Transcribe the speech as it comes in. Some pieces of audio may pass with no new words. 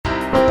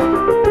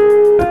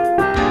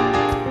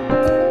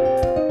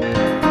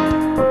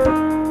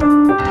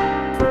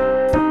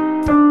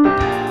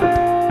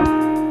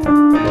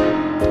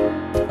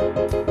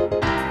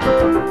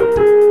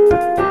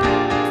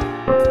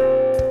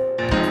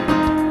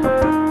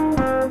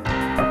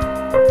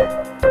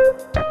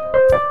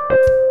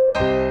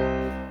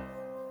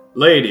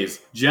Ladies,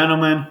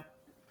 gentlemen,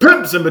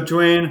 pimps in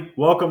between,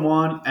 welcome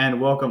one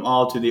and welcome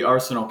all to the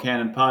Arsenal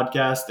Cannon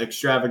Podcast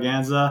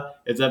Extravaganza.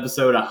 It's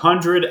episode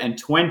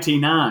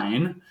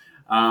 129.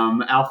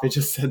 Alfie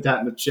just said that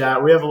in the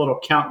chat. We have a little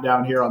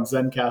countdown here on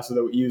ZincehnkoSode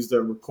that we used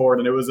to record,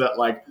 and it was at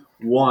like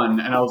 1,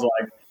 and I was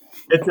like,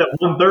 it's at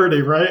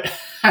 1:30, right?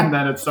 And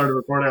then it started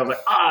recording. I was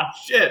like,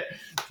 shit.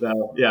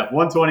 So, yeah,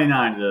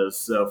 129 it is.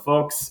 So,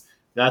 folks,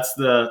 that's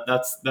the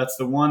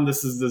one.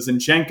 This is the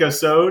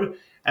ZincehnkoSode.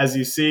 As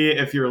you see,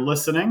 if you're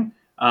listening,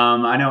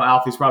 I know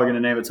Alfie's probably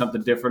going to name it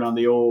something different on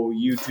the old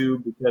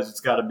YouTube because it's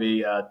got to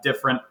be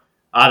different.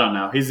 I don't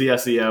know. He's the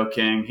SEO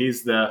king.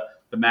 He's the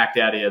Mac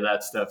Daddy of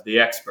that stuff, the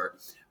expert.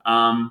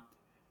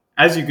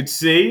 As you could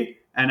see,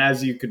 and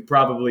as you could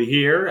probably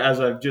hear,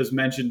 as I've just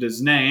mentioned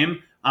his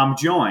name, I'm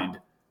joined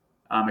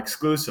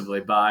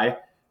exclusively by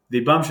the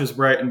bumptious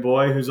Brighton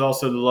boy, who's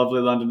also the lovely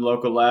London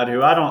local lad,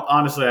 who I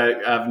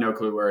have no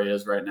clue where he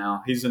is right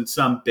now. He's in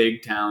some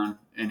big town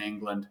in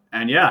England.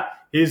 And yeah,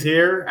 he's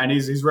here and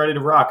he's ready to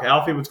rock.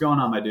 Alfie, what's going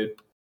on, my dude?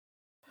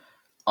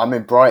 I'm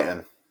in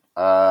Brighton.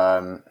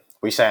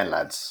 We saying,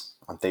 lads?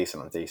 I'm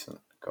decent.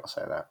 Got to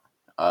say that.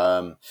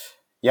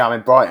 Yeah, I'm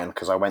in Brighton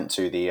because I went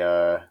to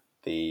the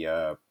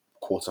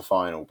quarter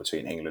final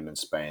between England and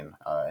Spain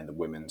in the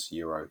Women's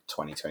Euro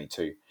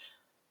 2022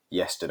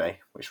 yesterday,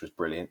 which was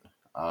brilliant.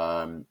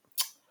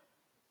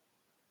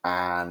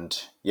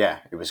 And yeah,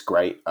 it was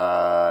great.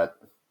 What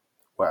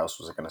else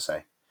was I going to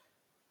say?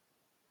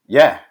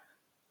 Yeah,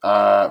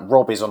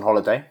 Rob is on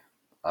holiday.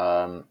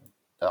 I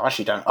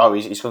actually don't. Oh,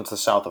 he's gone to the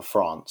south of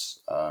France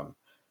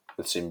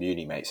with some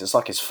uni mates. It's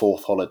like his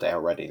 4th holiday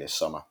already this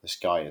summer. This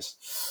guy is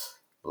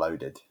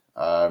loaded.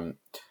 And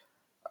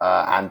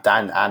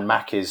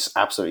Mac is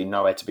absolutely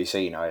nowhere to be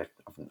seen. I have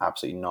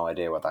absolutely no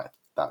idea where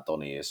that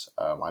Donny is.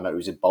 I know he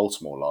was in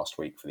Baltimore last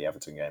week for the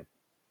Everton game.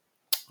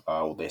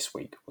 Or this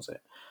week, was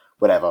it?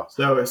 Whatever.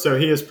 So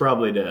he is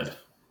probably dead.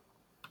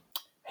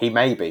 He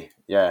may be,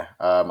 yeah.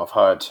 I've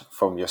heard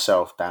from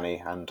yourself,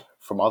 Danny, and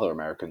from other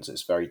Americans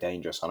it's very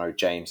dangerous. I know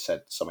James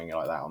said something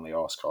like that on the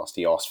Arscast.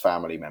 He asked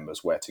family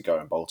members where to go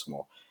in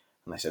Baltimore,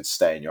 and they said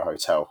stay in your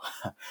hotel.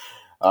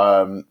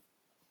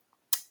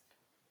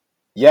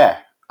 Yeah,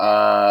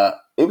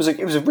 it was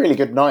a really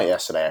good night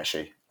yesterday,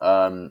 actually.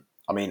 I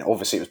mean,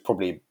 obviously it was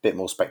probably a bit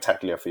more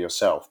spectacular for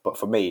yourself, but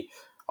for me,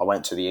 I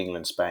went to the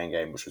England-Spain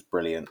game, which was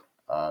brilliant.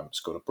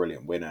 Scored a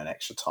brilliant winner in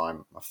extra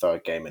time, my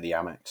 3rd game at the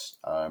Amex.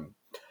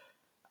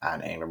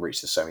 And England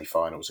reached the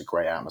semi-finals, a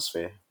great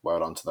atmosphere. Well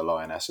done to the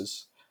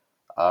Lionesses.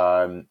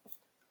 And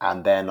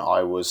then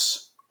I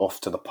was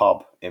off to the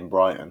pub in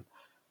Brighton.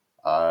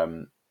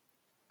 And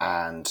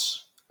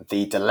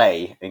the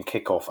delay in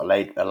kickoff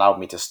allowed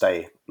me to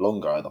stay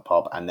longer at the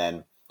pub. And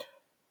then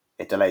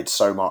it delayed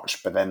so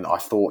much, but then I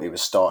thought it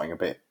was starting a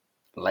bit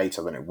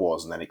later than it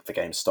was. And then the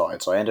game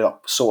started. So I ended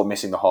up sort of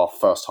missing the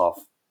first half,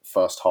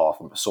 and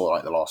saw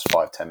like the last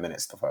 5-10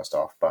 minutes of the first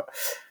half. But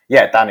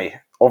yeah, Danny,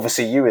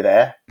 obviously you were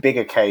there. Big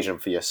occasion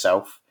for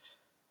yourself.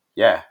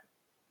 Yeah,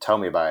 tell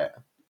me about it.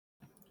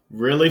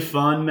 Really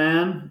fun,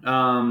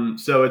 man.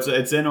 So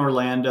it's in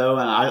Orlando,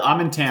 and I'm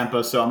in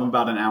Tampa, so I'm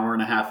about an hour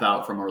and a half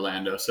out from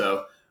Orlando.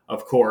 So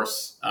of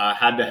course,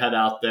 had to head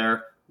out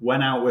there.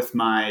 Went out with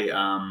my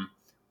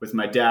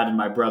dad and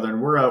my brother,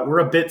 and we're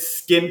a bit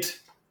skint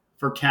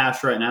for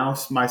cash right now,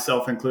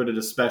 myself included,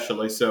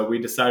 especially. So we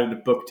decided to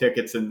book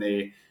tickets in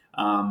the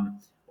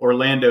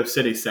Orlando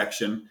City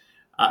section.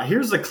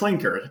 Here's a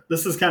clinker.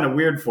 This is kind of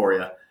weird for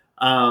you.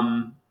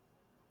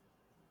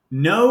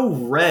 No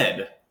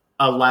red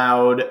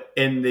allowed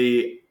in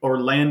the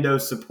Orlando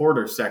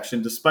supporter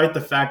section, despite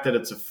the fact that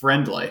it's a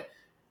friendly.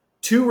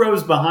 2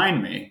 rows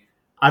behind me,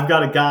 I've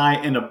got a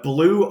guy in a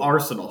blue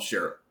Arsenal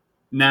shirt.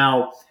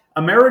 Now,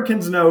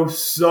 Americans know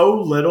so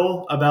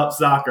little about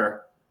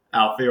soccer,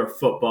 Alfie, or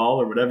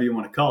football, or whatever you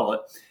want to call it.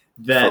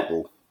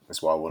 Football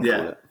is what I want to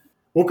call it.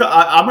 Well,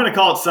 I'm going to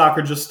call it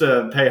soccer just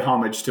to pay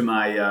homage to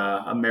my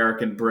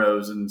American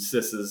bros and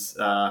sisses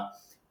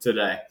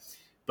today.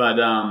 But,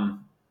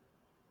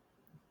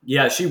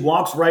 yeah, she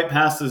walks right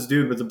past this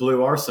dude with the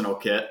blue Arsenal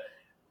kit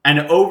and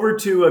over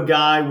to a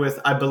guy with,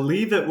 I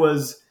believe it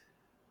was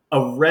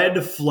a red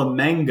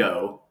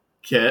Flamengo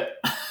kit.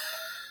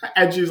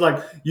 And she's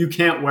like, you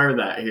can't wear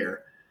that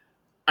here.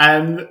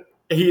 And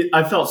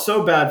I felt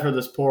so bad for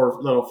this poor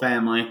little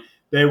family.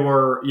 They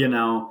were,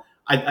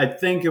 I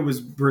think it was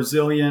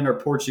Brazilian or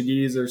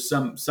Portuguese or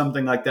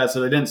something like that.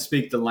 So they didn't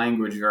speak the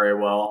language very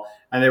well.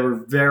 And they were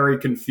very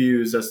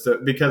confused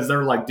because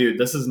they're like, dude,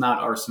 this is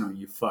not Arsenal,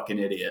 you fucking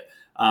idiot.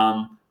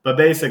 But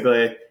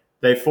basically,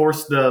 they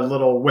forced the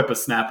little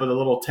whippersnapper, the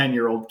little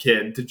 10-year-old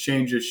kid, to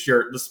change his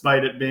shirt,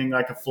 despite it being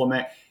like a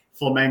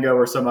Flamengo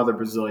or some other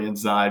Brazilian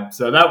side.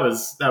 So that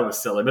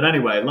was silly. But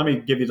anyway, let me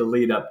give you the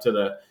lead up to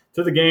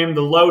the game,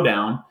 the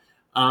lowdown.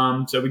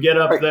 So we get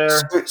up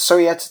there. So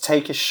he had to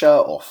take his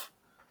shirt off.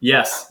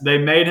 Yes, they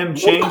made him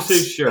change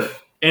his shirt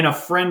in a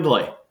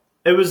friendly.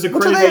 It was the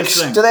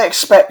craziest thing. Do they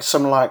expect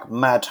some like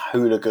mad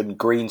hooligan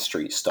Green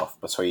Street stuff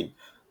between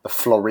the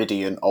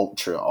Floridian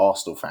Ultra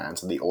Arsenal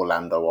fans and the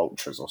Orlando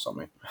Ultras or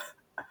something?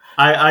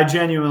 I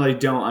genuinely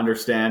don't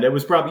understand. It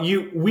was probably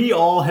you. We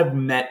all have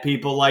met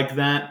people like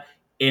that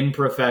in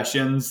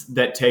professions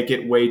that take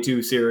it way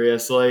too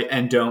seriously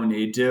and don't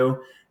need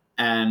to.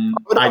 And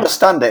I would I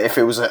understand it if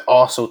it was an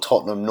Arsenal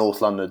Tottenham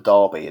North London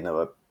derby and there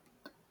were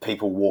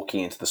people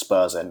walking into the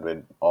Spurs end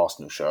with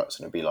Arsenal shirts,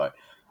 and it'd be like,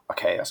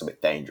 okay, that's a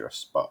bit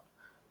dangerous, but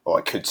or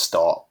it could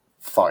start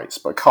fights.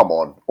 But come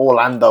on,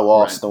 Orlando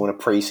right. Arsenal in a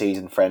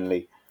pre-season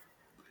friendly.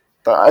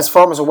 But as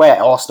far as I'm aware,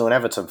 Arsenal and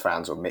Everton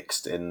fans were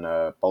mixed in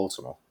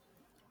Baltimore.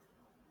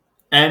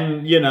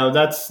 And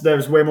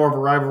there's way more of a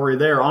rivalry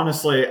there.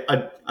 Honestly,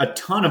 a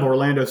ton of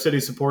Orlando City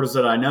supporters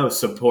that I know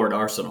support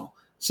Arsenal,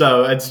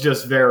 so it's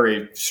just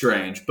very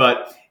strange.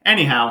 But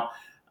anyhow,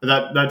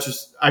 that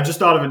just I just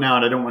thought of it now,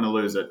 and I don't want to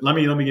lose it. Let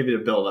me give you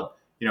the build up.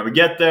 We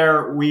get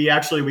there. We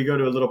go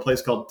to a little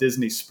place called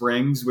Disney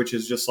Springs, which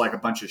is just like a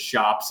bunch of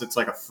shops. It's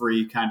like a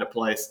free kind of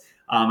place.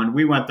 And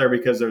we went there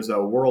because there's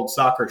a World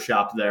Soccer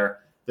shop there.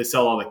 They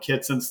sell all the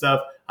kits and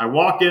stuff. I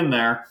walk in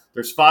there.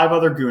 There's 5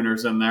 other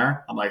gooners in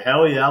there. I'm like,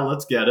 hell yeah,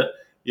 let's get it.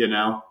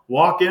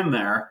 Walk in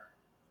there.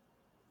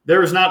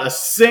 There is not a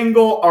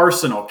single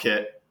Arsenal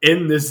kit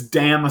in this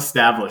damn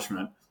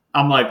establishment.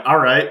 I'm like, all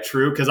right,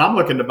 true, because I'm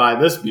looking to buy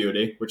this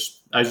beauty, which,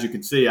 as you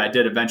can see, I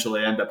did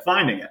eventually end up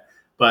finding it.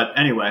 But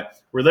anyway,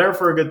 we're there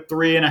for a good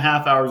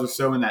 3.5 hours or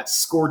so in that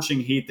scorching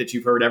heat that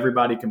you've heard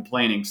everybody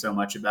complaining so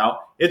much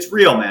about. It's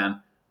real,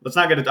 man. Let's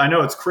not get it. I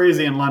know it's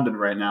crazy in London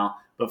right now,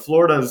 but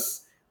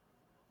Florida's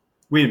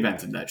we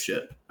invented that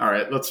shit. All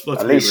right, let's At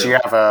be least real. you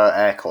have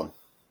aircon.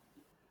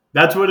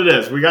 That's what it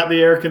is. We got the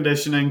air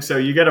conditioning, so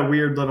you get a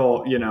weird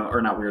little,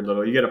 or not weird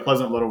little, you get a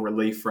pleasant little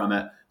relief from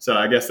it. So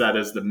I guess that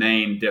is the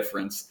main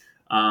difference.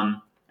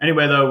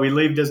 Anyway, though, we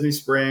leave Disney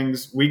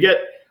Springs.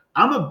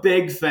 I'm a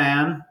big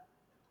fan.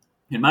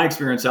 In my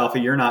experience, Alfie,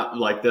 you're not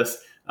like this.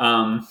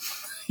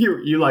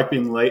 You like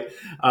being late.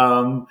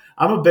 I'm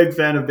a big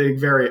fan of being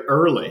very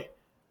early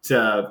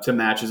to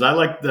matches. I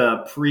like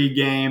the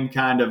pregame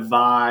kind of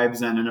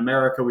vibes, and in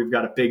America, we've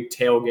got a big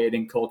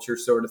tailgating culture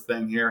sort of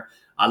thing here.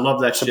 I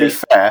love that To be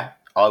shit. fair,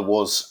 I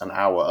was an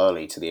hour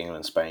early to the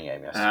England-Spain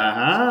game yesterday.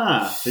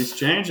 Aha! He's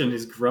changing.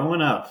 He's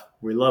growing up.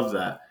 We love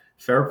that.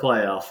 Fair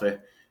play, Alfie.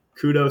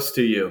 Kudos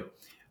to you.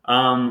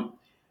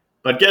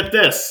 But get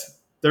this.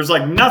 There's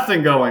like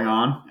nothing going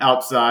on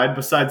outside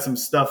besides some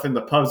stuff in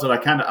the pubs that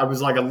I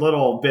was like a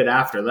little bit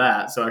after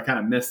that, so I kind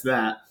of missed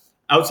that.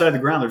 Outside the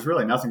ground, there's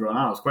really nothing going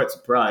on. I was quite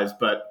surprised,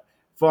 but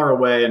far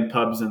away in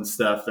pubs and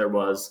stuff, there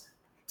was,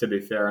 to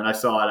be fair. And I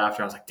saw it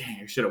after. I was like,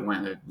 dang, I should have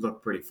went. It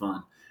looked pretty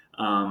fun.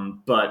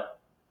 But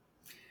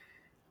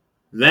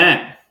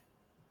then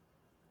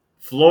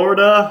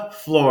Florida,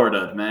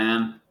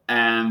 man.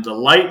 And the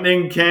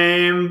lightning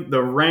came,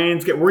 the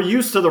rains. We're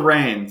used to the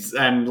rains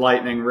and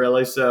lightning,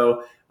 really.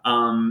 So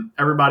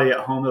everybody at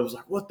home was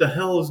like, what the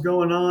hell is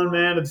going on,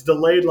 man? It's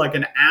delayed like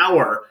an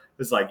hour.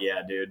 It's like,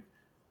 yeah, dude,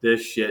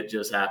 this shit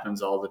just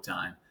happens all the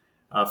time.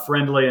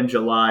 Friendly in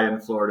July in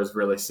Florida is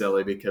really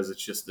silly because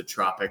it's just the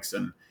tropics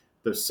and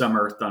the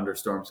summer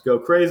thunderstorms go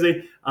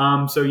crazy.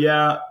 So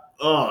yeah,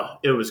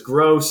 it was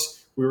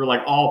gross. We were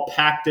like all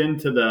packed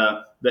into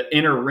the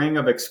inner ring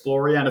of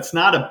Exploria, and it's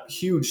not a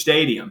huge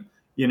stadium.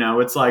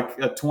 It's like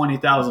a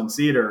 20,000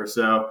 seater or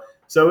so.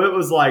 So it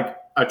was like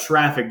a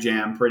traffic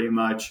jam pretty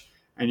much,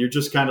 and you're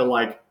just kind of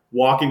like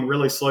walking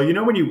really slow.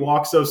 When you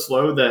walk so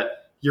slow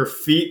that your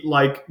feet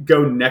like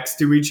go next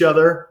to each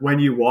other when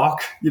you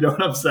walk. You know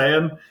what I'm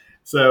saying?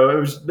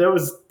 So that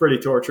was pretty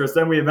torturous.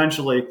 Then we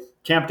eventually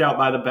camped out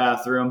by the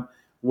bathroom,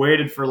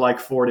 waited for like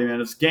 40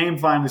 minutes. Game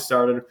finally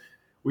started.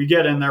 We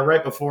get in there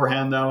right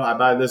beforehand, though. I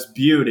buy this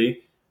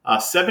beauty,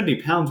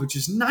 70 pounds, which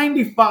is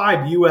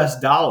 95 US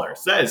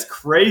dollars. That is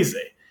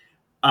crazy.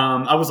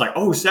 I was like,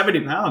 oh,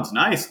 70 pounds.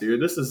 Nice,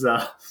 dude. This is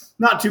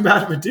not too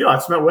bad of a deal.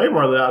 I've spent way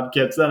more than that on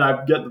kits. Then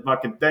I get the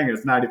fucking thing.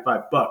 It's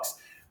 95 bucks.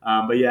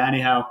 But yeah,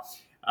 anyhow,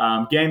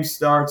 game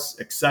starts.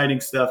 Exciting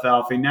stuff,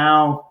 Alfie.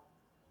 Now,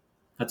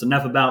 that's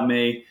enough about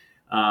me.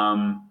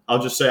 I'll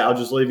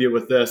just leave you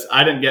with this.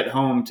 I didn't get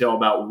home till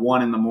about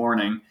 1 in the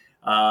morning.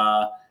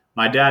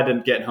 My dad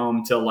didn't get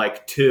home till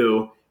like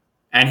 2,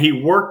 and he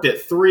worked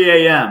at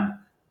 3 a.m.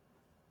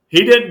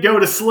 He didn't go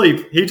to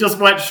sleep. He just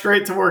went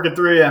straight to work at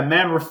 3 a.m.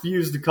 Man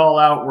refused to call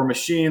out. We're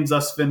machines,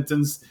 us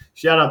Fintons.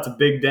 Shout out to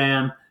Big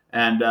Dan.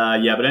 And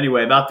yeah, but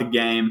anyway, about the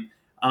game.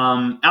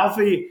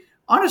 Alfie,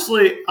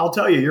 honestly, I'll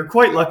tell you, you're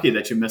quite lucky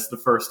that you missed the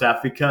first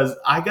half because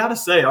I got to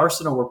say,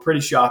 Arsenal were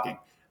pretty shocking.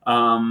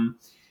 And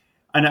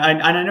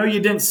I know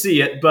you didn't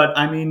see it, but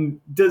I mean,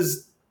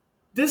 does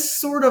this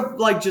sort of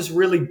like just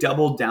really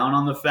double down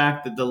on the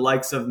fact that the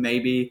likes of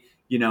maybe,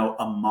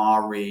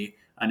 Amari,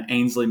 an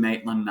Ainsley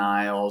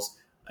Maitland-Niles,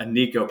 a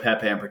Nico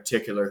Pepe in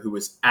particular, who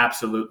was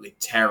absolutely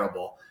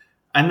terrible.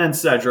 And then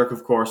Cedric,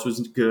 of course, was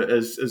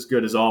as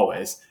good as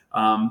always.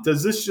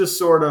 Does this just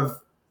sort of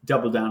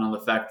double down on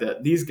the fact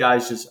that these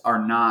guys just they're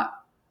not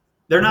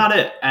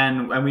it,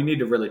 and we need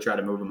to really try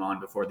to move them on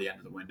before the end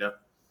of the window?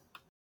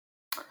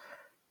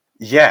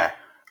 Yeah.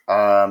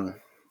 I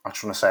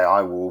just want to say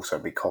I will also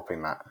be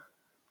copying that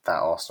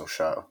Arsenal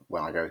shirt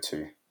when I go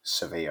to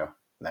Sevilla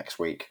next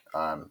week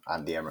and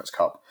the Emirates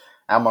Cup.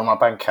 And when my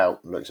bank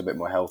account looks a bit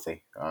more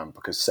healthy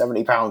because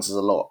 £70 is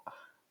a lot.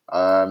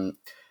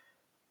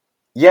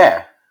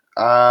 Yeah,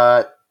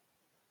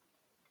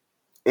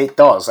 it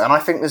does, and I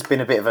think there's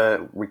been a bit of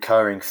a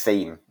recurring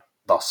theme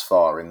thus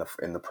far in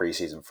the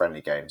preseason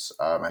friendly games.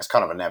 It's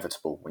kind of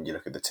inevitable when you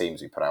look at the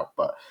teams we put out.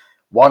 But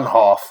one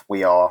half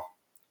we are,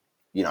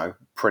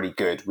 pretty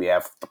good. We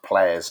have the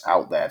players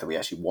out there that we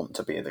actually want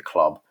to be at the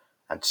club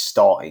and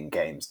starting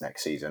games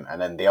next season,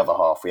 and then the other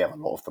half we have a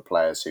lot of the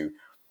players who,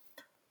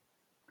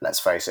 let's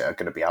face it, are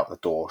going to be out the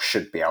door,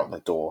 should be out the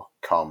door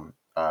come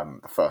the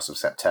 1st of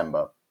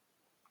September.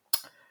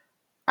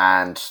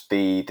 And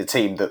the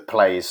team that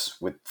plays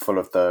with full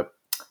of the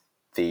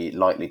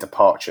likely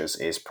departures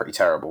is pretty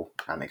terrible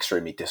and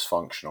extremely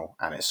dysfunctional,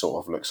 and it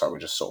sort of looks like we're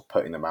just sort of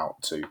putting them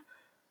out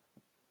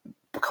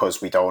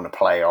because we don't want to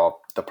play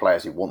the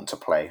players we want to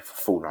play for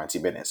full 90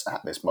 minutes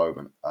at this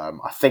moment.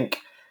 I think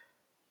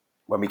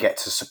by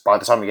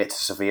the time we get to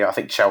Sevilla, I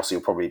think Chelsea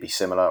will probably be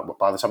similar.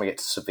 By the time we get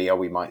to Sevilla,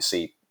 we might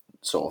see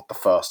sort of the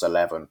first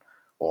 11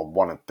 or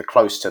one of the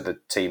close to the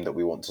team that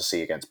we want to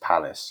see against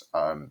Palace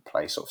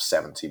play sort of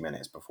 70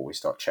 minutes before we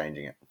start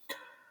changing it.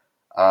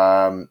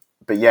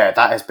 But yeah,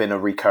 that has been a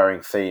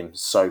recurring theme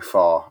so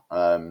far.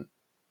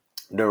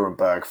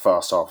 Nuremberg,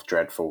 first half,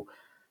 dreadful.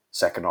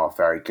 Second half,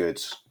 very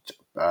good.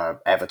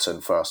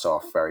 Everton, first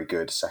half, very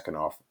good. Second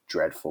half,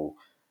 dreadful.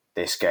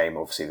 This game,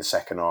 obviously, the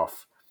second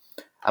half.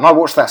 And I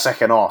watched that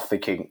second half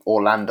thinking,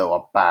 Orlando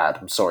are bad.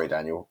 I'm sorry,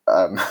 Daniel.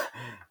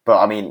 But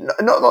I mean,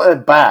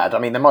 not bad. I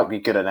mean, they might be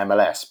good at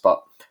MLS,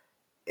 but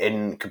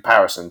in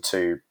comparison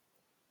to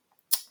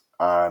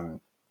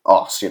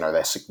us,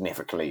 they're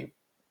significantly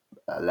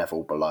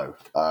level below,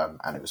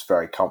 and it was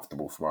very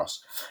comfortable for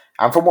us.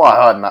 And from what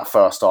I heard in that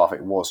first half,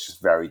 it was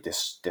just very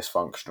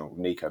dysfunctional.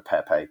 Nico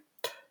Pepe,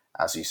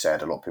 as you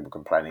said, a lot of people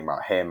complaining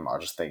about him. I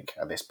just think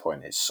at this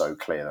point it's so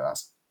clear that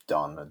that's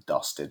done and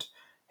dusted.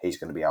 He's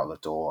going to be out the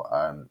door.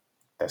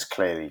 There's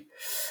clearly,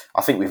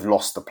 I think we've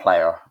lost the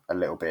player a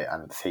little bit,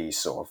 and he's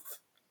sort of,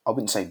 I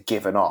wouldn't say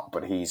given up,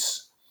 but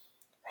he's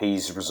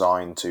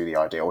resigned to the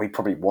idea, or he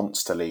probably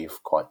wants to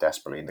leave quite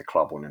desperately, and the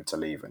club want him to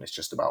leave, and it's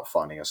just about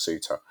finding a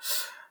suitor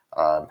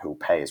who will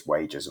pay his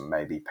wages and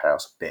maybe pay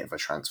us a bit of a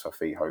transfer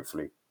fee,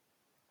 hopefully.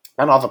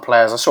 And other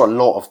players, I saw a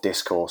lot of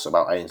discourse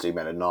about Ainsley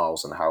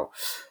Maitland-Niles and how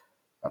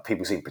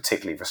people seem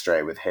particularly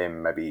frustrated with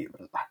him, maybe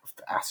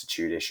the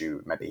attitude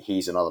issue, maybe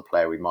he's another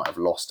player we might have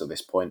lost at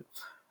this point.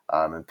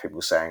 And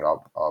people saying, I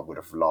would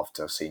have loved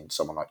to have seen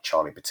someone like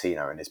Charlie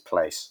Patino in his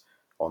place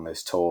on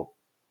this tour.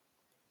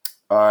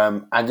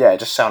 And yeah, it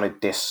just sounded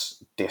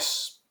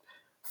dysfunctional,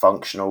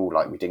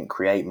 like we didn't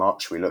create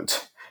much. We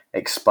looked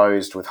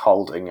exposed with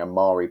Holding and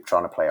Mari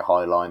trying to play a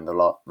high line.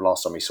 The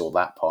last time we saw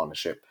that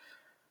partnership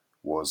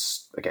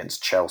was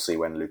against Chelsea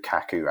when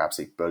Lukaku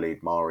absolutely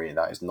bullied Mari, and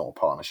that is not a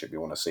partnership you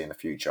want to see in the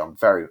future. I'm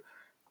very,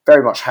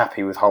 very much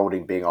happy with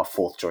Holding being our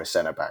fourth choice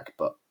centre-back,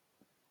 but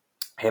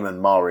him and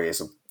Mari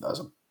as a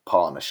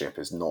partnership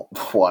is not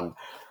one.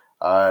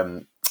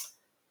 And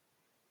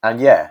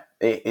yeah,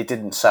 it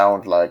didn't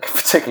sound like a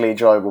particularly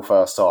enjoyable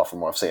first half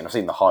from what I've seen. I've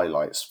seen the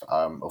highlights,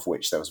 of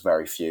which there was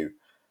very few.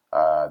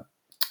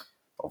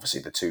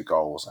 Obviously, the 2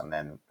 goals, and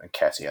then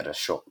Nketiah had a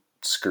shot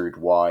screwed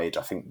wide.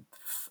 I think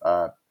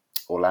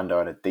Orlando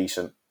had a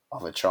decent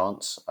other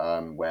chance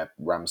where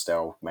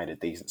Ramsdale made a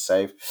decent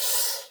save.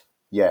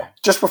 Yeah,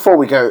 just before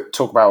we go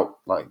talk about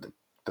like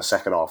the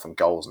second half and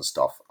goals and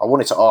stuff, I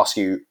wanted to ask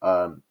you.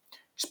 You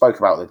spoke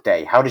about the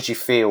day. How did you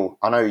feel?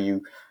 I know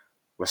you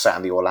were sat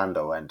on the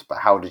Orlando end, but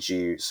how was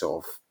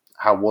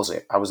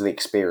it? How was the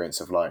experience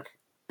of like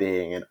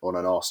being on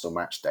an Arsenal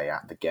match day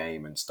at the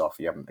game and stuff?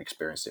 You haven't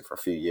experienced it for a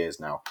few years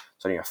now.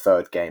 It's only your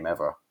 3rd game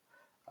ever.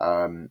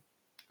 And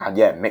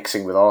yeah,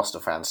 mixing with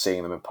Arsenal fans,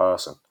 seeing them in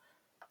person.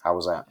 How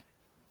was that?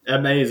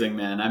 Amazing,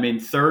 man. I mean,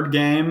 3rd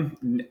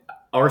game,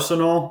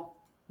 Arsenal,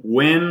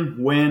 win,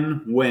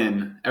 win,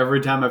 win.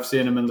 Every time I've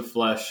seen them in the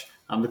flesh.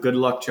 I'm the good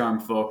luck charm,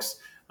 folks.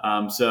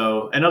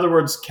 So, in other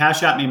words,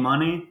 cash at me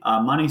money,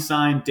 money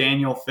sign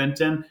Daniel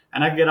Finton,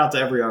 and I can get out to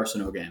every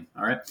Arsenal game.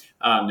 All right,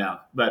 no,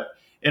 but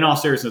in all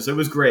seriousness, it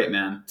was great,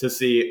 man, to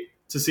see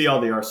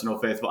all the Arsenal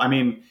faithful. I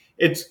mean,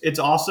 it's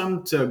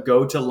awesome to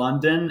go to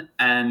London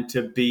and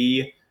to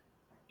be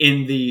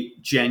in the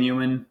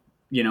genuine,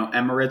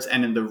 Emirates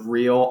and in the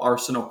real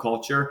Arsenal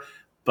culture,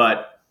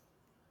 but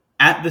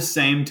at the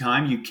same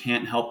time, you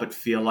can't help but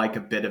feel like a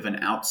bit of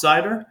an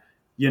outsider,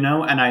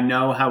 And I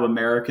know how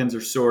Americans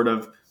are sort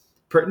of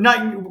not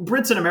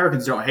Brits and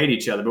Americans don't hate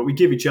each other, but we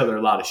give each other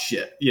a lot of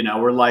shit.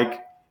 We're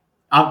like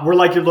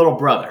your little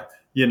brother,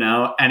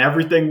 and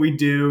everything we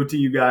do to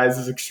you guys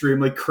is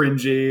extremely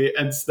cringy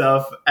and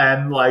stuff.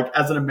 And like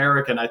as an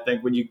American, I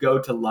think when you go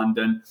to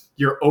London,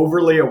 you're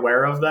overly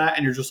aware of that,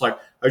 and you're just like,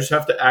 I just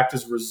have to act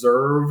as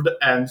reserved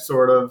and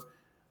sort of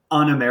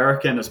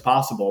un-American as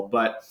possible.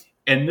 But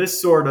in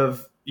this sort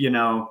of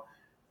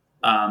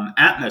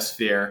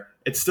atmosphere,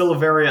 it's still a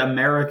very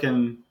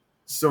American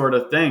sort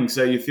of thing,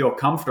 so you feel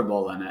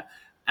comfortable in it.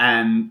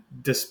 And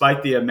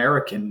despite the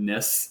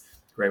Americanness,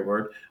 great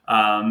word,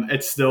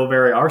 it's still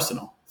very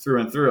Arsenal.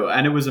 through and through.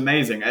 And it was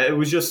amazing. It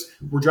was just,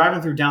 we're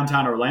driving through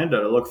downtown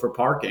Orlando to look for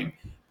parking.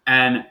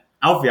 And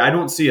Alfie, I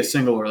don't see a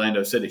single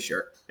Orlando City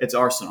shirt. It's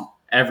Arsenal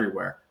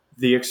everywhere.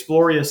 The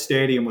Exploria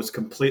Stadium was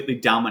completely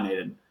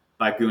dominated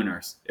by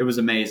Gooners. It was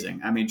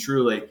amazing. I mean,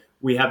 truly,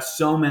 we have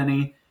so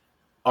many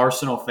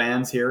Arsenal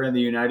fans here in the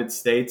United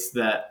States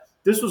that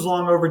this was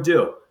long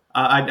overdue.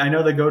 I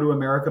know they go to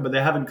America, but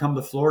they haven't come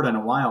to Florida in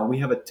a while. We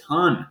have a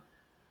ton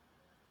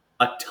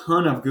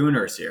of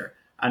Gooners here,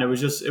 and it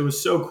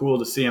was so cool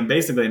to see them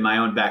basically in my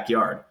own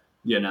backyard.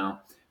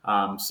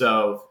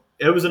 So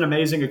it was an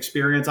amazing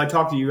experience. I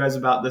talked to you guys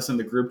about this in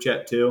the group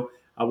chat too.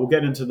 We'll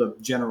get into the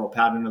general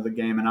pattern of the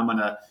game, and I'm going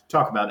to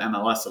talk about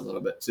MLS a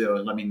little bit too,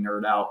 and let me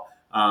nerd out.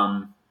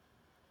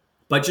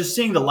 But just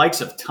seeing the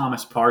likes of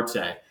Thomas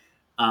Partey,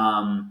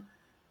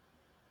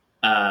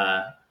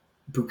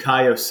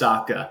 Bukayo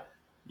Saka,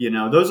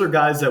 those are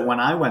guys that when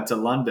I went to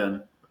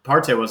London,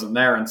 Partey wasn't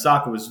there, and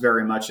Saka was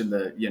very much in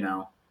the,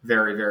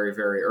 very, very,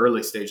 very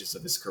early stages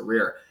of his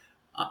career.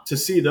 To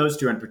see those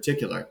two in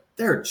particular,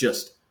 they're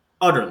just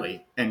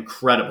utterly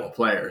incredible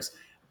players.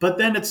 But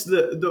then it's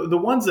the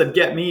ones that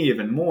get me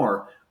even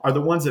more are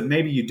the ones that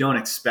maybe you don't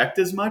expect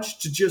as much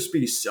to just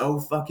be so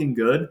fucking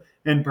good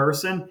in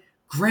person.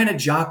 Granit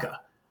Xhaka.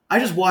 I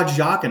just watched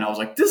Xhaka and I was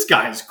like, this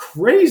guy is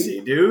crazy,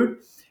 dude.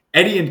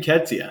 Eddie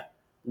Nketiah.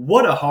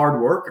 What a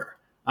hard worker.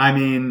 I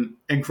mean,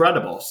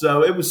 incredible.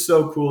 So it was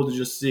so cool to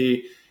just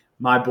see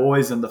my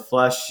boys in the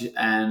flesh,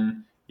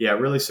 and yeah,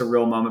 really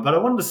surreal moment. But I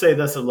wanted to say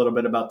this a little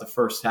bit about the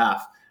first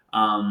half.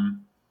 I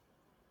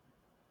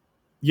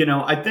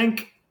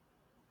think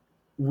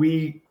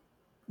we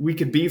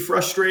could be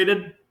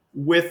frustrated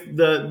with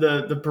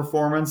the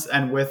performance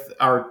and with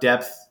our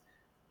depth,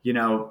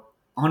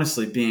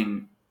 honestly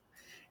being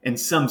in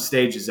some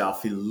stages,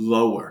 Alfie,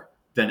 lower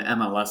than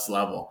MLS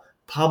level.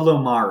 Pablo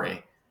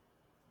Mari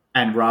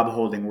and Rob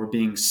Holding were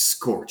being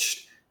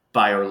scorched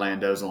by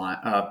Orlando's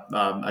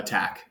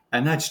attack.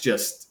 And that's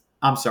just,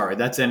 I'm sorry,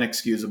 that's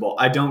inexcusable.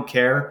 I don't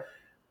care.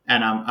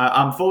 And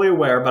I'm fully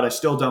aware, but I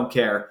still don't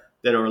care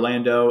that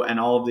Orlando and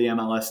all of the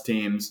MLS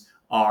teams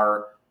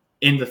are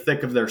in the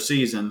thick of their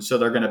season, so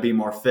they're going to be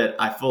more fit.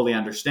 I fully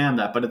understand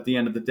that. But at the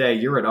end of the day,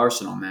 you're at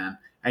Arsenal, man.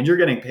 And you're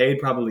getting paid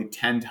probably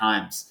 10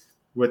 times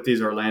what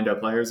these Orlando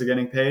players are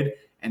getting paid,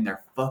 and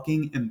they're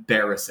fucking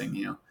embarrassing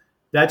you.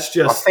 That's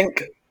just...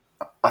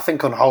 I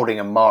think on Holding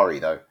and Mari,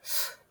 though,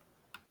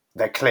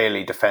 they're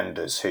clearly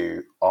defenders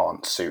who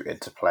aren't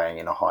suited to playing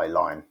in a high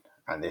line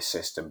and this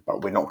system,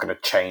 but we're not going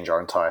to change our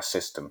entire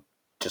system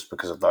just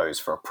because of those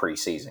for a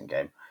pre-season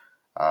game.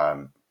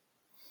 And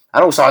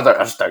also, I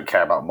just don't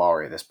care about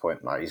Mari at this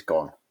point. No, he's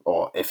gone.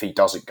 Or if he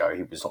doesn't go,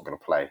 he was not going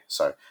to play.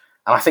 So,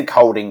 and I think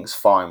Holding's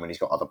fine when he's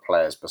got other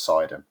players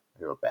beside him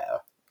who are better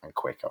and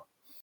quicker.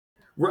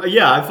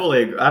 Yeah,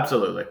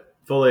 absolutely,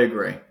 fully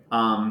agree.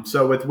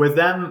 So with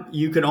them,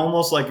 you could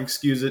almost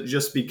excuse it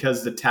just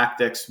because the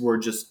tactics were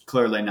just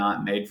clearly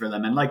not made for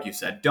them. And like you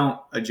said, don't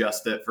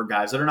adjust it for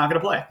guys that are not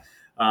going to play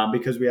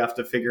because we have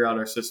to figure out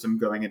our system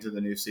going into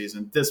the new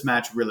season. This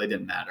match really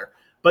didn't matter.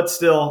 But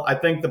still, I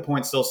think the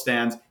point still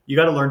stands. You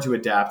got to learn to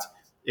adapt.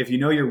 If you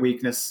know your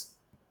weakness,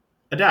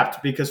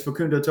 adapt, because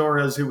Facundo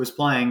Torres, who was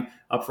playing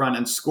up front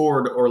and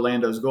scored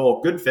Orlando's goal,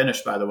 good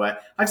finish, by the way.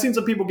 I've seen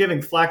some people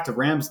giving flack to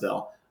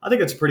Ramsdale. I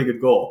think it's a pretty good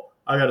goal.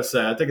 I got to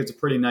say, I think it's a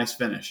pretty nice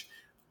finish.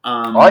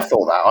 I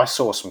thought that. I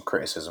saw some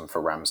criticism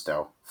for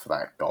Ramsdale for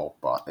that goal,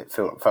 but it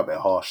felt a bit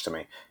harsh to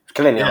me. It was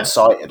clearly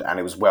unsighted, and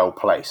it was well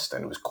placed,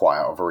 and it was quite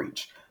out of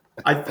reach.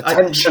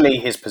 Potentially,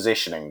 his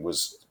positioning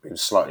was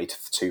slightly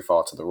too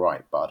far to the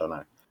right, but I don't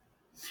know.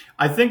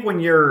 I think when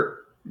you're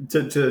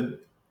to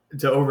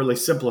overly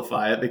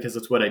simplify it, because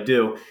that's what I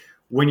do,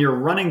 when you're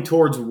running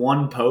towards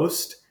one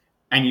post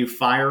and you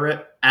fire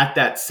it at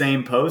that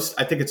same post,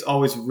 I think it's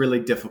always really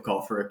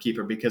difficult for a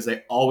keeper because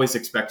they always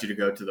expect you to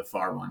go to the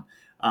far one.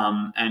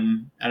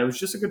 And it was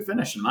just a good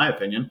finish, in my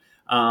opinion.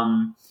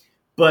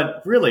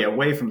 But really,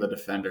 away from the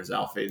defenders,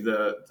 Alfie,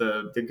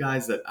 the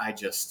guys that I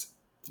just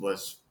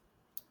was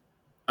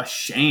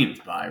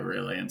ashamed by,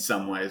 really, in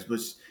some ways,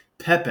 was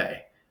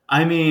Pepe.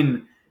 I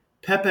mean,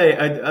 Pepe,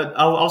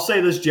 I'll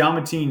say this,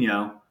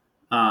 Giammattino,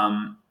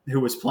 who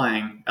was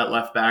playing at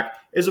left back,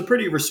 is a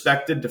pretty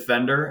respected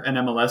defender in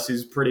MLS.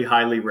 He's pretty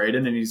highly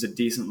rated, and he's a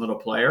decent little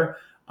player.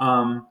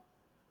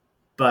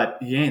 But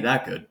he ain't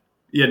that good.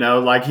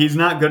 He's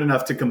not good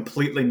enough to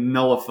completely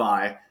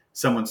nullify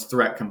someone's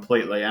threat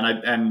completely.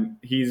 And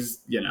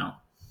he's,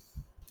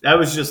 that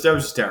was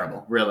just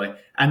terrible, really.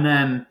 And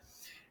then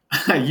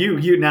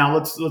you now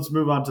let's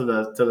move on to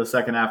the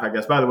second half, I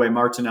guess. By the way,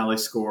 Martinelli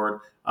scored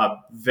a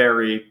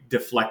very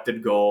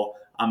deflected goal.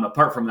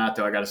 Apart from that,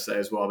 though, I got to say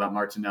as well about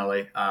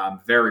Martinelli,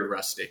 very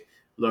rusty.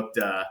 Looked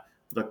a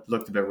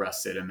bit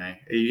rusty to me.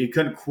 He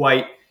couldn't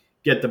quite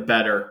get the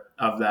better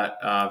of that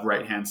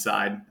right-hand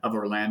side of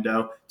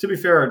Orlando. To be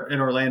fair,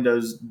 in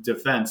Orlando's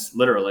defense,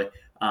 literally,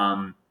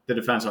 the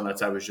defense on that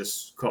side was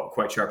just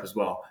quite sharp as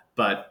well.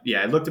 But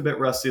yeah, it looked a bit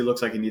rusty. It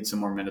looks like he needs some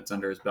more minutes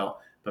under his belt.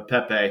 But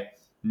Pepe,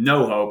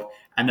 no hope.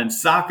 And then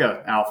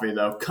Saka, Alfie,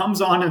 though,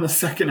 comes on in the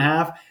second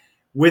half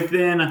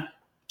within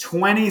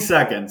 20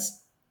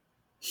 seconds,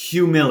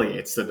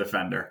 humiliates the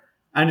defender.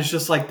 And it's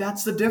just like,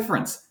 that's the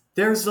difference.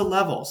 There's the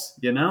levels,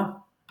 you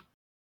know?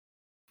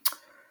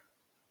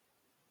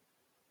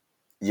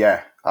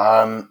 Yeah.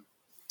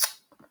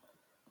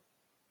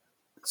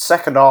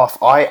 Second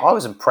half, I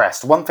was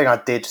impressed. One thing I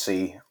did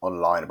see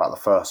online about the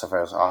first half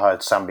is I heard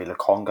Sambi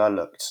Lukonga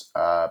looked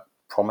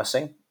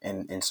promising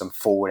in some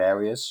forward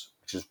areas,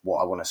 which is what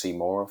I want to see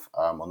more of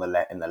on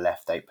the in the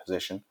left 8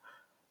 position,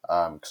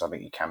 because I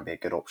think he can be a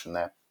good option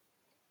there.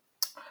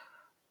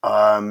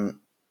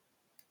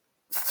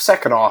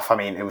 Second half, I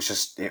mean, it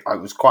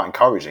was quite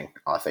encouraging.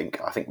 I think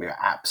we were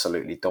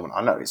absolutely dominant.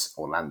 I know it's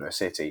Orlando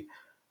City,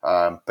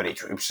 but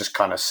it was just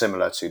kind of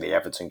similar to the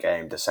Everton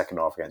game, the second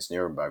half against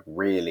Nuremberg.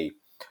 Really,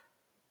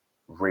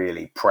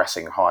 really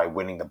pressing high,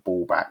 winning the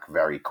ball back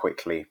very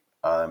quickly,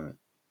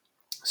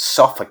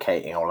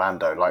 suffocating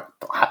Orlando. Like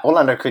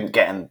Orlando couldn't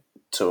get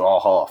into our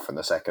half in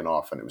the second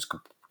half, and it was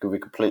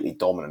completely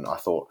dominant. I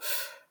thought.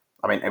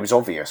 I mean, it was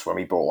obvious when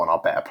we brought on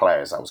our better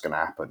players that was going to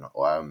happen.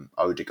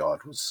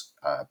 Odegaard was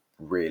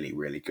really,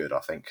 really good. I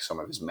think some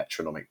of his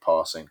metronomic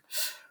passing,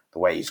 the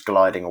way he's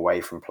gliding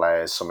away from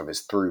players, some of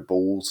his through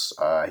balls,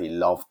 he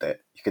loved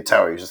it. You could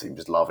tell he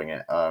was loving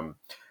it. And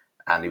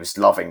he was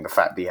loving the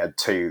fact that he had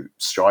 2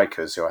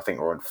 strikers who I think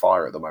are on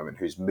fire at the moment,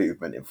 whose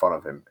movement in front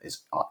of him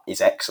is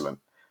excellent.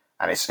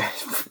 And it's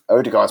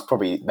Odegaard's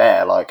probably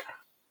there like,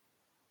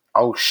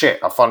 oh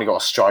shit, I finally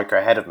got a striker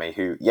ahead of me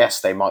who,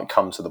 yes, they might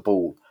come to the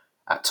ball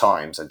at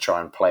times and try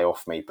and play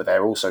off me, but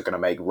they're also going to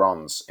make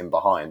runs in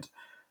behind,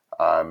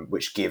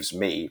 which gives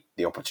me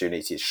the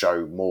opportunity to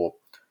show more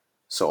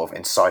sort of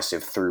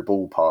incisive through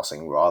ball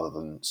passing rather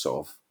than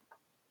sort of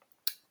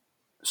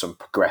some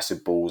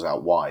progressive balls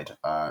out wide,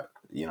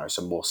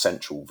 some more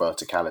central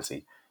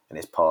verticality in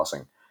his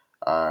passing.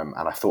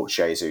 And I thought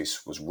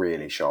Jesus was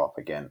really sharp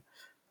again.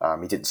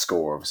 He didn't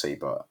score, obviously,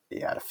 but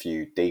he had a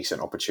few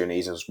decent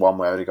opportunities. There was one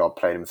where Odegaard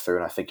played him through,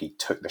 and I think he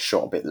took the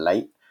shot a bit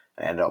late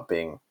and ended up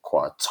being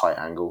quite a tight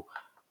angle.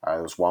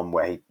 There was one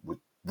where he would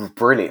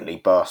brilliantly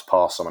burst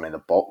past someone in the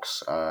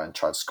box and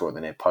tried to score at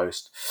the near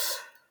post.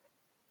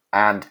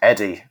 And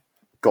Eddie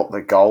got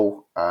the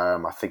goal.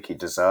 I think he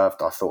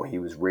deserved. I thought he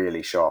was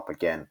really sharp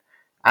again.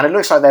 And it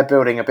looks like they're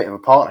building a bit of a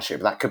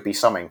partnership. That could be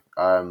something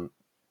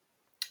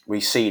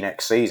we see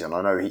next season.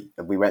 I know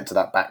we went to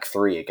that back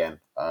 3 again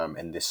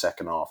in this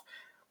second half,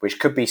 which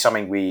could be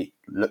something we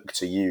look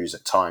to use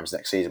at times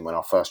next season when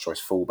our first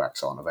choice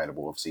fullbacks aren't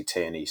available. Obviously,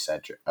 Tierney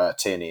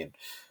and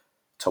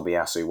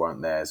Tobiasu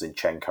weren't there.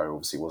 Zinchenko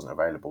obviously wasn't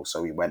available.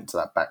 So we went to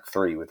that back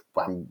 3 with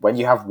when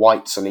you have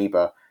White,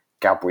 Saliba,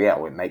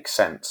 Gabriel, it makes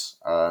sense.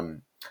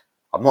 I'm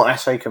not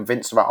necessarily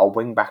convinced about our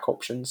wing-back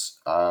options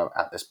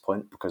at this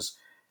point because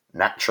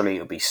naturally it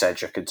would be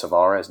Cedric and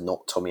Tavares,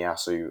 not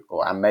Tomiyasu,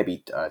 and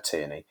maybe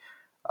Tierney,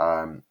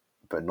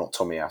 but not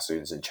Tomiyasu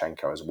and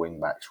Zinchenko as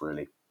wing-backs,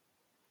 really.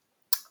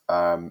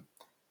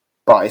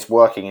 But it's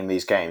working in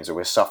these games where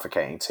we're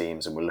suffocating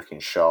teams and we're looking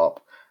sharp,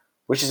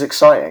 which is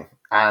exciting.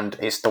 And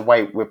it's the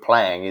way we're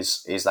playing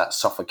is that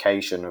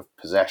suffocation of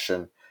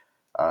possession,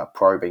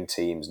 probing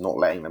teams, not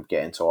letting them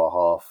get into our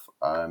half.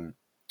 And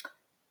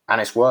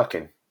it's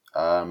working.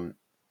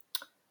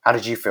 How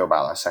did you feel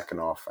about that second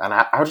half? And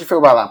how did you feel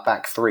about that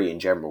back 3 in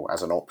general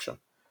as an option?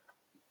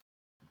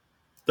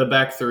 The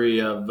back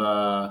 3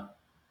 of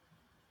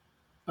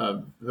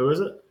who is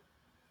it?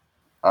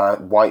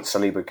 White,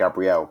 Saliba,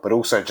 Gabriel, but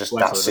also just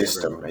White, that Saliba,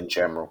 system Gabriel. in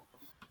general.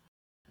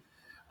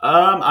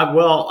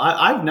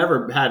 I've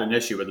never had an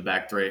issue with the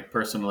back 3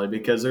 personally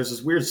because there's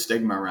this weird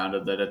stigma around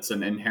it that it's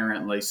an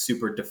inherently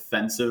super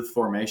defensive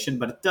formation,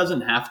 but it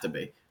doesn't have to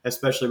be,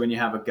 especially when you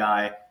have a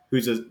guy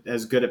who's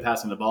as good at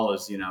passing the ball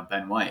as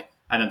Ben White,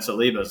 and then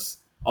Saliba's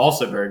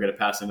also very good at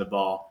passing the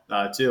ball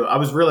too. I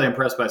was really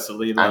impressed by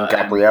Saliba And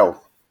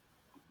Gabriel.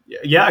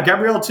 Yeah,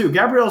 Gabriel too.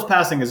 Gabriel's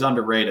passing is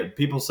underrated.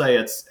 People say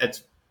it's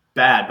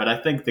bad, but I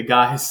think the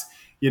guys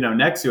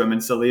next to him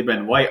and Saliba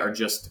and White are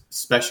just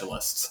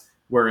specialists,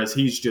 whereas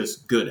he's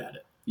just good at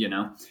it.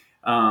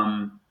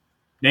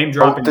 Name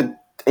dropping.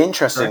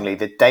 Interestingly,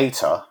 the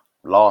data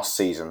last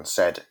season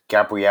said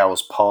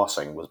Gabriel's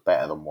passing was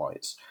better than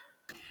White's.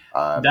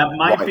 That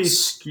might be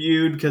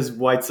skewed because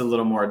White's a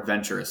little more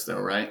adventurous, though,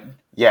 right?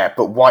 Yeah,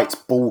 but White's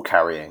ball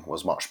carrying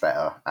was much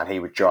better, and he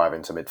would drive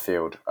into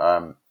midfield.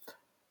 And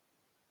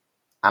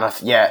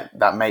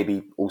that may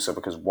be also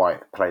because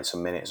White played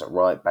some minutes at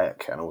right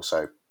back, and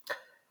also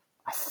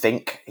I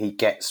think he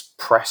gets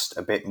pressed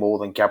a bit more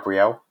than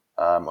Gabriel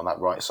on that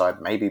right side.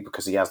 Maybe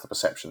because he has the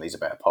perception that he's a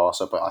better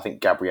passer, but I think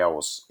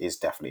Gabriel is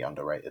definitely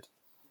underrated.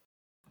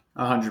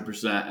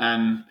 100%.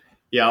 And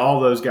yeah, all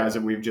those guys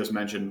that we've just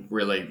mentioned,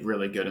 really,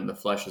 really good in the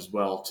flesh as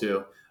well,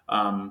 too.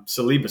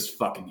 Saliba's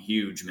fucking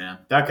huge, man.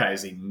 That guy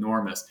is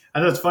enormous.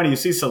 And that's funny. You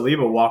see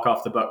Saliba walk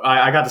off the bus.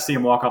 I got to see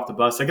him walk off the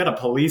bus. I got a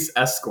police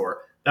escort.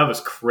 That was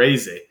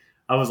crazy.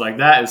 I was like,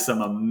 that is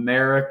some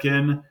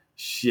American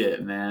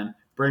shit, man.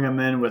 Bring him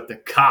in with the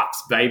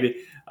cops,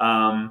 baby.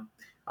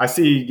 I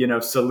see,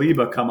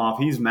 Saliba come off.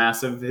 He's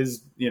massive.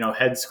 His,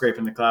 head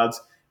scraping the clouds.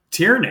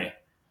 Tierney,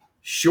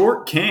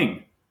 short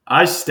king.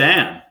 I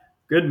stand.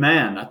 Good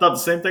man. I thought the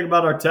same thing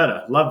about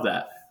Arteta. Love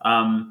that.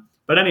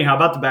 But anyhow,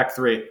 about the back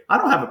three, I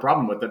don't have a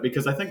problem with it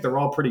because I think they're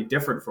all pretty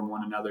different from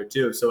one another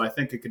too. So I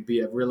think it could be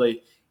a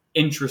really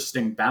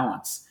interesting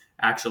balance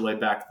actually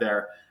back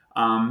there.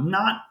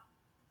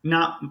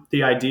 Not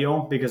the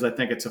ideal because I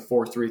think it's a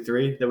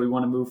 4-3-3 that we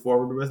want to move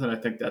forward with, and I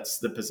think that's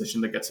the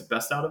position that gets the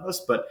best out of us.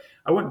 But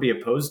I wouldn't be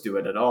opposed to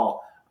it at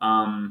all.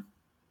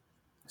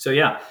 So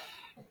yeah,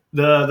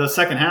 the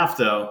second half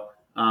though,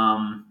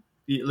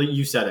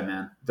 you said it,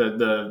 man.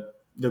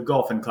 The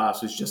golf in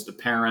class was just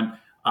apparent.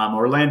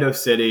 Orlando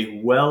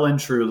City well and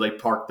truly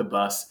parked the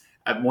bus.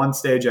 At one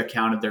stage, I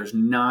counted there's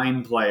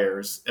 9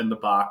 players in the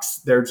box.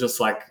 They're just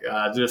like,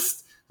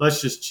 just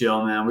let's just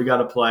chill, man. We got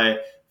to play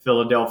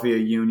Philadelphia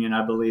Union,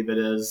 I believe it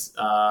is,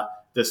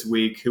 this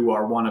week, who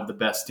are one of the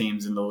best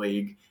teams in the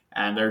league.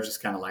 And they're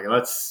just kind of like,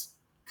 let's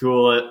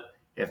cool it.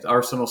 If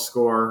Arsenal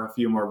score a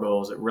few more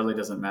goals, it really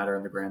doesn't matter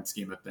in the grand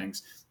scheme of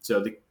things.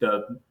 So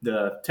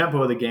the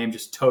tempo of the game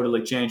just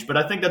totally changed. But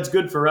I think that's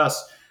good for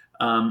us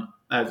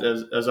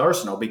as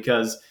Arsenal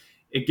because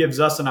it gives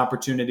us an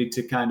opportunity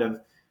to kind of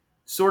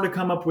sort of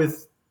come up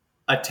with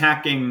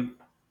attacking,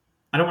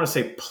 I don't want to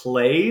say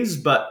plays,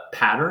 but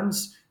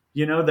patterns,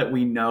 that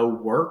we know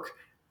work.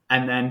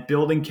 And then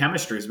building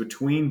chemistries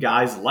between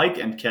guys like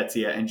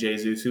Nketiah and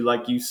Jesus, who,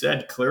 like you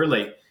said,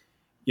 clearly,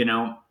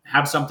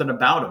 have something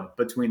about them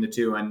between the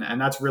two. And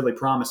that's really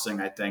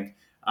promising, I think.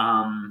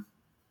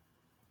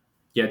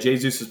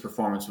 Jesus'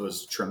 performance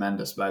was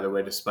tremendous, by the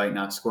way, despite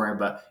not scoring.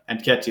 But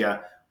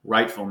Nketiah,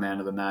 rightful man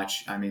of the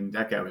match. I mean,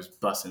 that guy was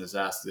busting his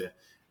ass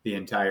the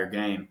entire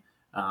game.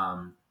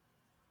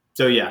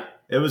 So yeah,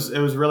 it was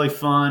really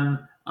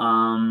fun.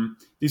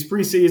 These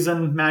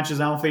preseason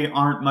matches, Alfie,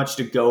 aren't much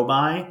to go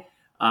by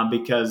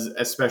because,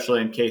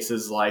 especially in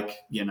cases like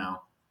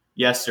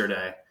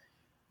yesterday,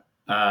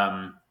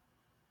 the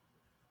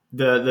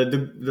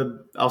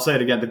I'll say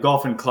it again, the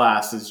golf in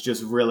class is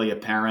just really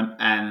apparent,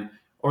 and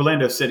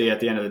Orlando City at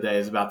the end of the day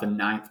is about the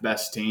 9th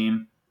best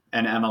team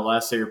in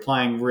MLS. So you're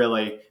playing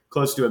really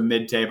close to a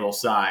mid-table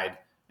side,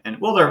 and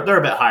well, they're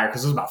a bit higher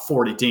because there's about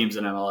 40 teams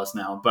in MLS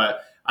now,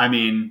 but I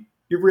mean.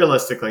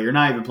 Realistically, you're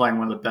not even playing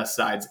one of the best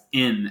sides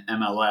in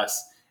MLS,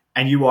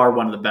 and you are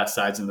one of the best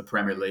sides in the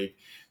Premier League.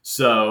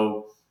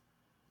 So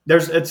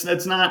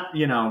it's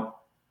not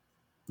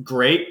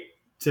great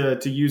to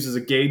use as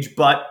a gauge,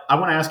 but I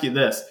want to ask you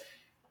this: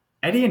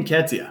 Eddie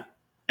Nketiah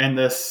and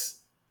this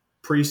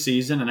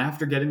preseason, and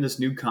after getting this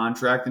new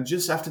contract, and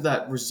just after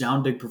that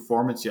resounding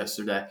performance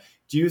yesterday,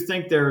 do you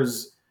think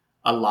there's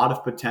a lot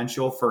of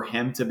potential for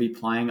him to be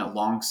playing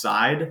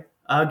alongside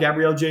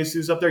Gabriel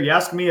Jesus up there? You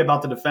ask me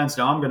about the defense.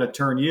 Now I'm going to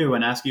turn you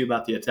and ask you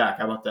about the attack.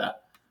 How about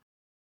that?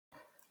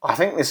 I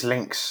think this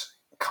links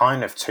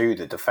kind of to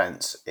the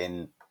defence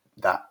in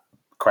that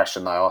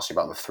question that I asked you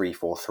about the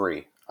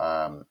 3-4-3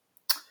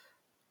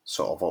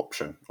 sort of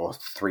option, or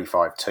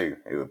 3-5-2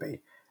 it would be.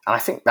 And I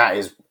think that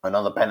is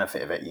another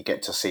benefit of it. You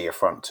get to see a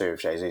front two of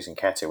Jesus and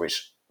Nketiah,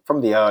 which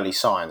from the early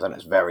signs, and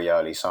it's very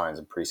early signs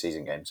in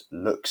pre-season games,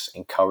 looks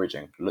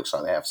encouraging. Looks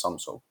like they have some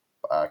sort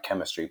of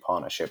chemistry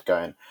partnership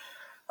going.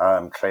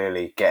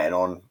 Clearly getting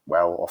on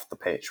well off the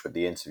pitch with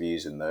the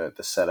interviews and the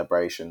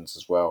celebrations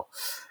as well.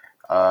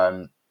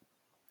 And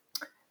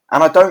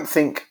I don't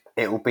think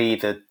it will be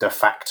the de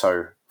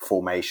facto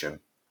formation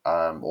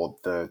or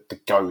the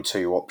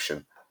go-to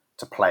option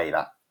to play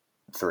that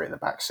 3 at the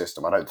back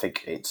system. I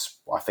think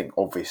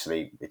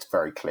obviously it's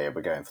very clear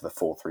we're going for the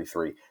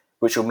 4-3-3,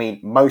 which will mean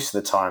most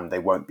of the time they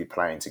won't be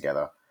playing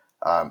together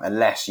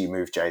unless you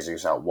move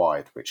Jesus out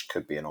wide, which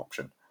could be an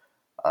option.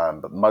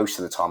 But most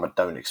of the time, I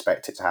don't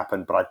expect it to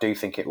happen. But I do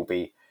think it will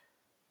be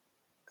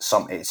it's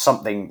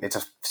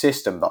a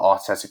system that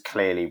Arteta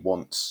clearly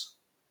wants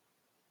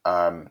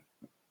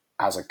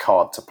as a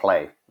card to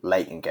play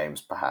late in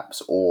games,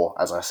 perhaps. Or,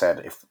 as I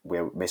said, if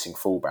we're missing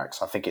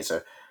fullbacks, I think it's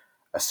a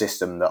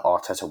system that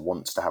Arteta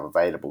wants to have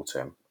available to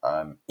him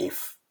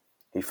if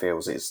he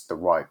feels it's the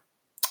right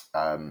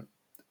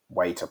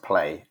way to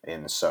play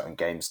in certain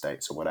game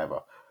states or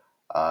whatever.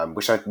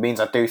 Which means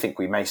I do think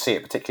we may see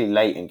it, particularly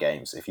late in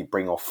games, if you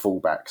bring off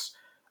fullbacks,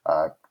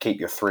 keep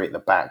your 3 at the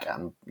back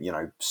and,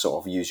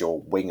 sort of use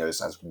your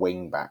wingers as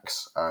wing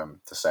backs,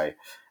 to say,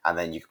 and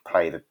then you can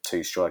play the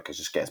 2 strikers,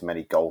 just get as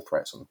many goal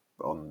threats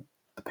on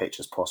the pitch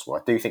as possible.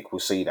 I do think we'll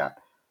see that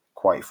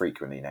quite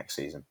frequently next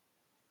season.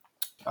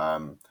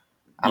 And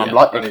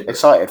I'm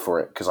excited for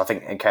it because I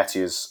think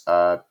Nketiah's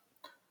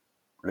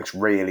looks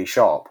really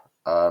sharp.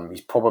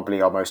 He's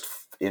probably our most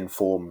in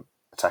form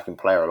attacking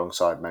player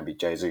alongside maybe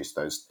Jesus.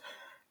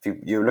 If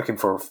you're looking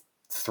for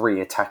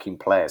 3 attacking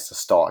players to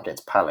start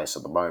against Palace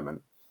at the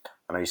moment,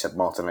 I know you said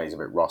Martinelli's a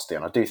bit rusty,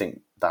 and I do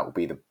think that will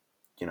be the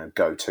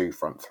go-to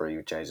front 3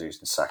 with Jesus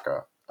and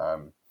Saka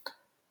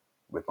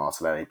with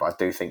Martinelli. But I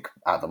do think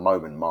at the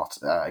moment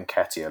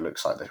Nketiah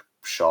looks like the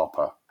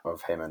sharper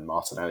of him and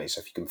Martinelli.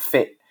 So if you can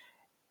fit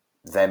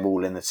them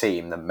all in the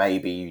team, then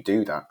maybe you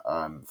do that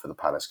for the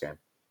Palace game.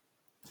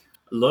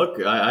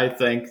 Look, I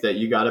think that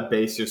you got to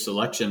base your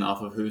selection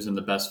off of who's in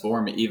the best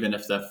form, even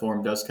if that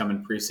form does come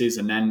in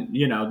preseason.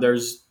 And,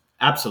 there's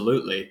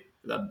absolutely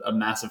a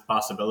massive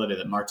possibility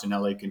that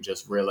Martinelli can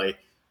just really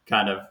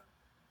kind of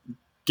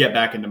get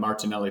back into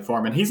Martinelli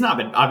form. And he's not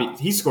been, I mean,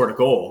 he scored a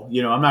goal.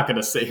 I'm not going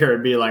to sit here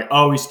and be like,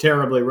 oh, he's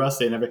terribly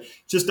rusty and everything.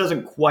 Just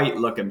doesn't quite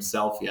look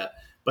himself yet.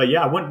 But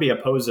yeah, I wouldn't be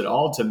opposed at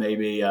all to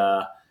maybe,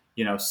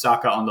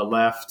 Saka on the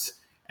left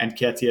and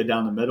Ketia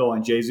down the middle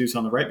and Jesus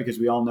on the right, because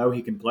we all know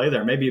he can play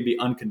there. Maybe it'd be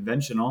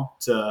unconventional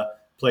to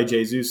play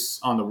Jesus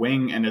on the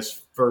wing and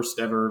his first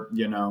ever,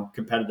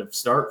 competitive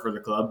start for the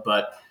club.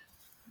 But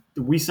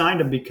we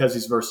signed him because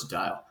he's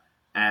versatile.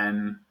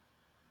 And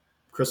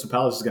Crystal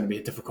Palace is going to be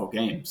a difficult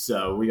game.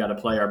 So we got to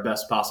play our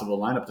best possible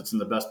lineup that's in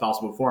the best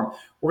possible form.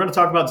 We're going to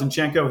talk about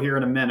Zinchenko here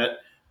in a minute.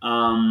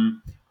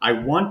 I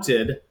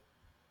wanted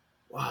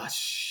 – what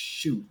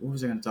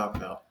was I going to talk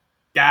about?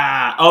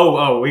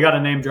 We got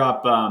to name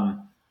drop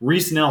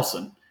Reiss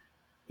Nelson.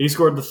 He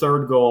scored the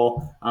third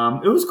goal.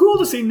 It was cool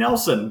to see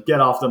Nelson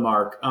get off the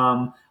mark.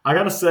 I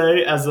got to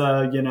say, as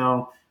a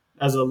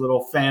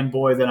little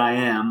fanboy that I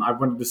am, I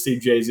wanted to see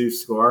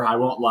Jesus score. I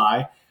won't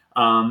lie.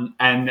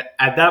 And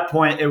at that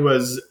point, it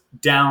was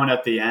down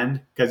at the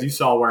end because you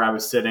saw where I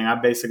was sitting.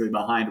 I'm basically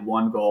behind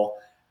one goal,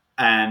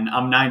 and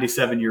I'm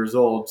 97 years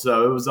old,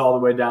 so it was all the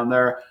way down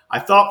there. I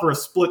thought for a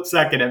split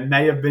second it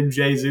may have been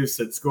Jesus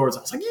that scores.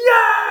 I was like,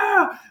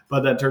 yeah!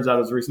 But then it turns out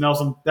it was Reiss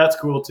Nelson. That's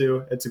cool,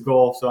 too. It's a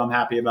goal, so I'm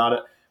happy about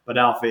it. But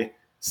Alfie,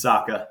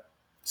 Saka,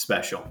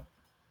 special.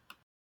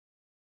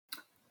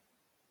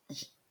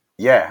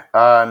 Yeah.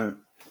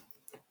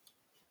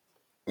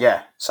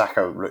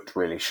 Saka looked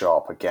really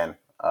sharp again.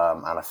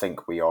 And I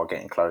think we are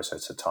getting closer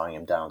to tying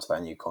him down to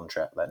that new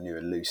contract, that new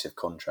elusive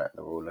contract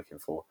that we're all looking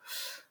for.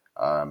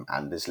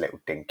 And this little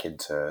dink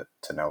into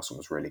Nelson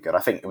was really good. I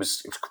think it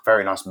was a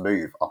very nice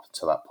move up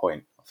to that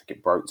point. I think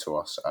it broke to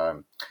us.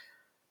 And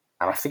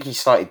I think he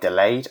slightly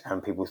delayed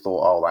and people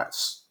thought, oh,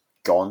 that's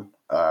gone.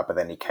 But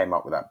then he came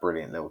up with that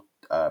brilliant little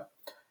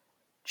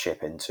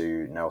chip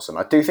into Nelson.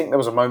 I do think there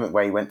was a moment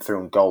where he went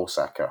through and goal,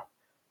 Saka,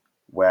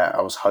 where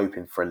I was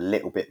hoping for a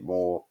little bit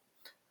more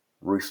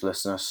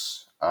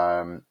ruthlessness.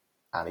 And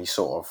he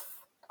sort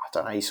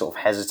of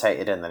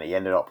hesitated, and then he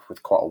ended up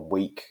with quite a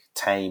weak,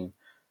 tame,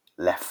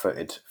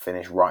 left-footed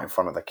finish right in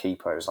front of the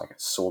keeper. It was like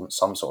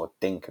some sort of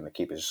dink, and the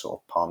keeper just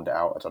sort of palmed it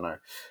out. I don't know.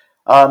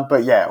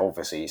 But yeah,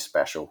 obviously he's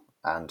special,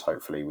 and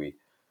hopefully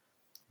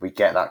we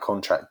get that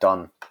contract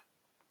done.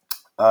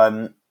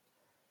 And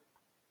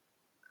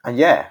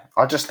yeah,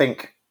 I just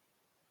think,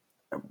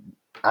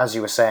 as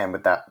you were saying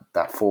with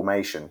that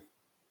formation,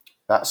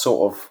 that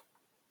sort of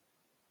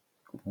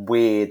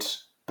weird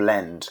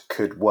blend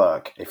could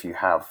work if you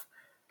have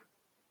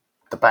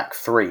the back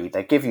three.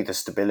 They give you the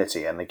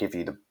stability and they give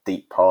you the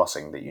deep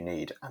passing that you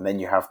need, and then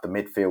you have the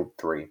midfield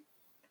three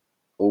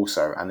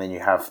also, and then you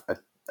have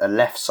a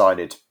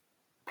left-sided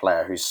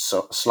player who's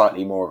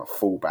slightly more of a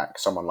fullback,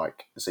 someone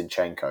like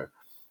Zinchenko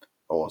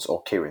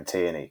or Kieran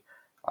Tierney,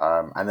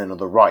 and then on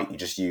the right you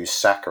just use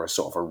Saka as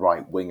sort of a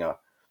right winger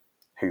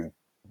who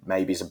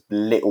maybe is a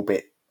little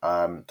bit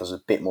does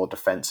a bit more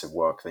defensive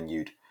work than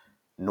you'd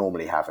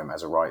normally have him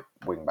as a right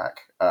wing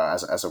back,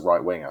 as a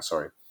right winger,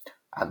 sorry.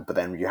 But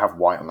then you have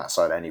White on that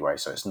side anyway,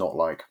 so it's not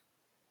like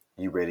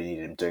you really need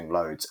him doing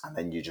loads, and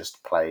then you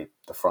just play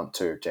the front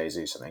two of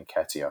Jesus and then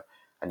Ketia,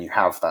 and you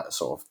have that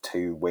sort of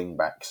two wing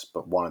backs,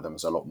 but one of them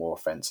is a lot more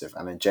offensive,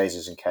 and then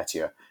Jesus and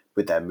Ketia,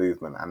 with their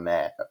movement and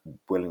their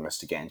willingness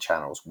to get in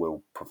channels,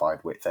 will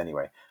provide width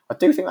anyway. I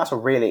do think that's a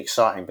really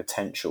exciting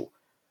potential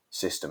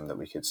system that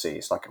we could see.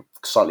 It's like a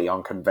slightly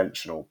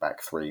unconventional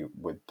back three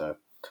with the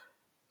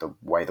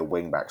way the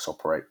wing backs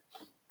operate.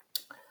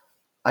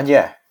 And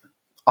yeah,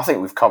 I think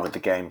we've covered the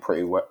game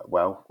pretty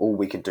well. All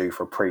we can do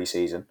for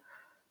pre-season.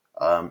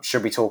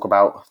 Should we talk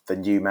about the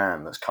new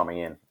man that's coming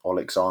in,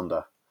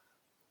 Alexander?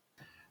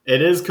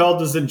 It is called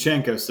the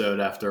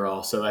ZincehnkoSode after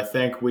all, so I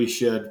think we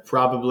should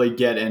probably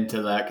get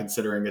into that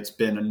considering it's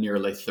been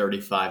nearly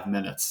 35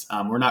 minutes.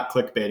 We're not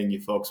clickbaiting you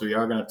folks. We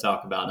are going to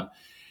talk about him.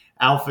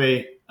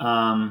 Alfie,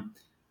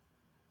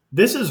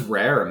 this is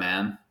rare,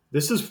 man.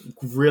 This is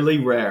really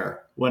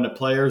rare when a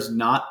player's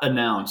not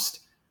announced,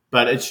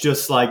 but it's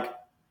just like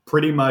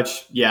pretty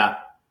much, yeah,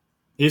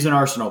 he's an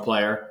Arsenal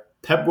player.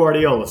 Pep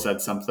Guardiola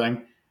said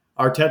something.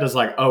 Arteta's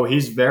like, oh,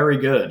 he's very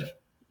good,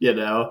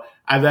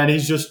 and then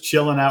he's just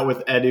chilling out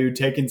with Edu,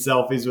 taking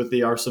selfies with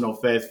the Arsenal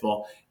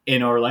faithful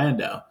in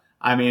Orlando.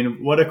 I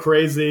mean, what a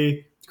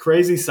crazy,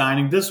 crazy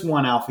signing. This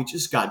one, Alfie,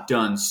 just got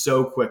done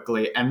so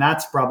quickly, and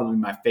that's probably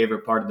my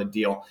favorite part of the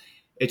deal.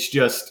 It's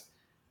just,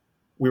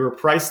 we were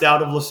priced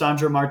out of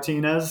Lisandro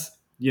Martinez.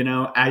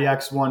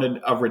 Ajax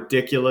wanted a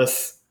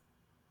ridiculous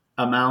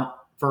amount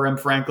for him,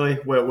 frankly.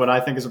 What I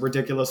think is a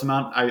ridiculous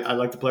amount. I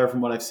like the player from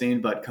what I've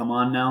seen, but come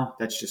on now.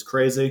 That's just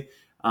crazy.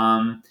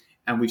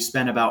 And we've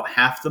spent about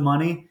half the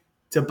money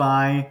to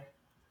buy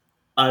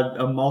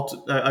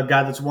a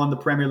guy that's won the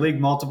Premier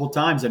League multiple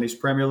times, and he's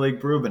Premier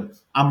League proven.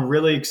 I'm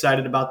really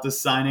excited about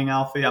this signing,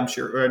 Alfie. I'm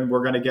sure, and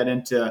we're going to get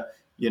into,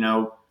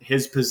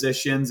 his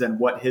positions and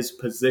what his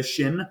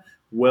position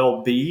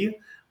will be.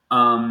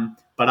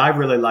 But I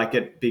really like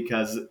it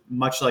because,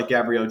 much like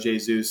Gabriel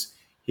Jesus,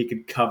 he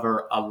could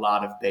cover a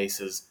lot of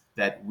bases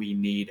that we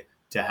need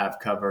to have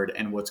covered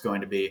and what's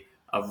going to be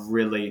a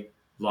really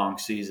long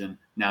season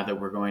now that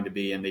we're going to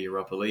be in the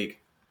Europa League.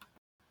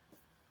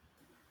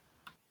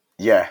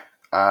 Yeah,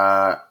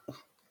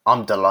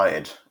 I'm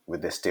delighted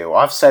with this deal.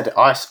 I've said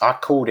I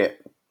called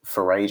it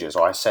for ages.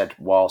 I said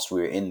whilst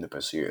we were in the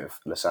pursuit of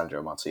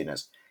Lisandro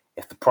Martinez,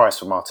 if the price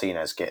for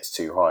Martinez gets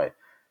too high,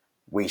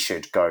 we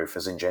should go for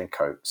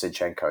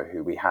Zinchenko,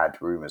 who we had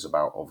rumours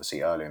about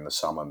obviously earlier in the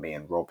summer. Me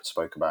and Rob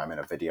spoke about him in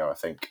a video, I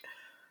think.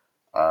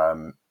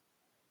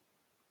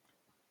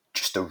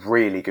 Just a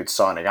really good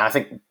signing. I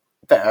think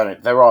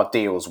there are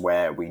deals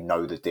where we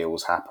know the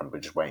deals happen. We're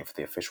just waiting for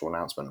the official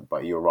announcement.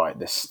 But you're right.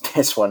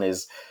 This one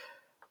is.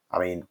 I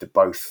mean,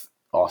 both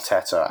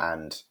Arteta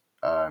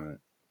and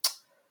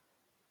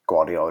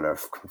Guardiola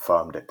have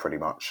confirmed it pretty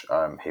much.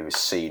 He was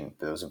seen.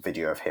 There was a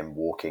video of him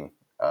walking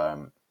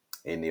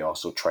in the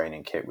Arsenal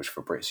training kit, which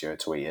Fabrizio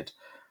tweeted,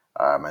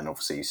 and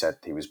obviously he said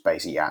he was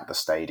basically at the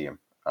stadium.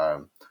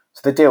 So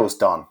the deal's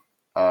done.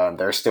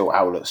 There are still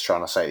outlets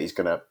trying to say that he's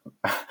going to.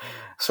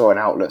 Saw an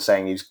outlet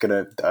saying he's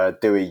going to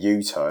do a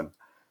U-turn,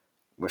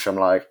 which I'm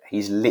like,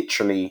 he's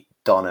literally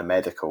done a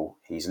medical.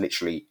 He's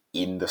literally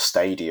in the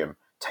stadium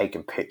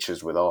taking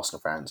pictures with Arsenal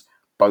fans.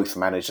 Both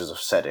managers have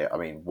said it. I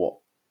mean, what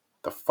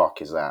the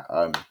fuck is that?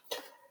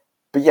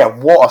 But yeah,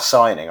 what a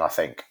signing, I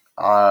think.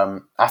 I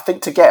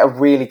think to get a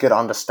really good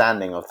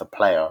understanding of the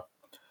player,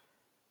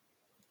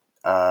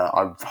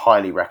 I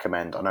highly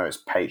recommend, I know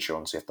it's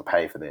Patreon, so you have to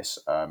pay for this.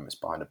 It's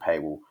behind a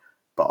paywall.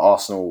 But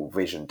Arsenal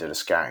Vision did a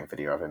scouting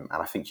video of him,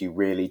 and I think you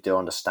really do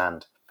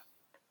understand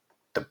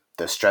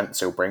the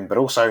strengths he'll bring, but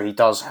also he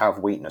does have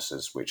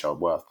weaknesses which are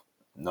worth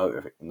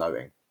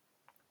noting.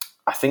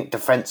 I think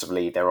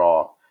defensively there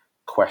are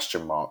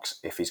question marks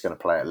if he's going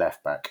to play at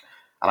left back.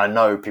 And I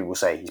know people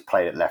say he's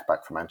played at left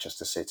back for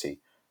Manchester City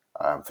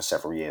for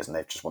several years, and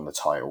they've just won the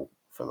title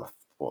for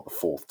the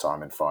fourth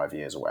time in 5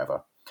 years or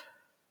whatever.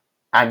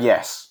 And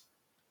yes,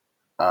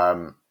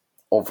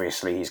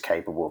 obviously he's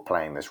capable of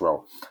playing this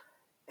role.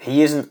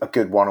 He isn't a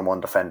good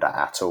one-on-one defender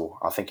at all.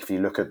 I think if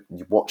you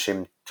watch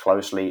him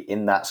closely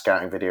in that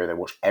scouting video, they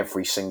watch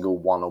every single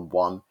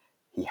one-on-one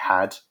he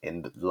had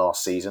in the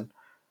last season.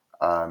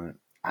 And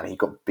he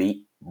got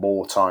beat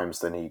more times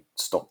than he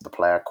stopped the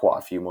player, quite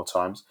a few more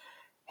times.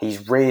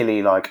 He's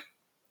really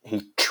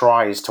he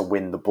tries to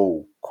win the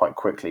ball quite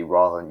quickly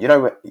rather than,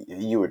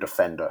 you're a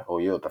defender or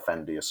you're a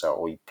defender yourself,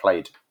 or you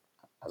played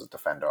as a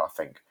defender, I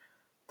think,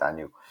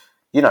 Daniel.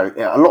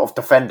 A lot of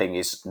defending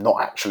is not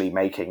actually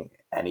making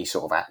any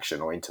sort of action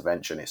or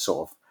intervention. It's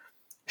sort of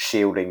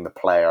shielding the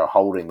player,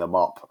 holding them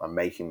up and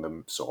making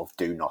them sort of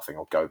do nothing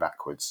or go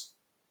backwards.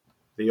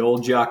 The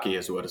old jockey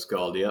is what it's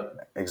called,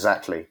 yep.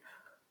 Exactly.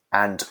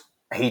 And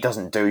he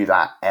doesn't do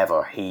that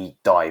ever. He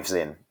dives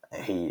in.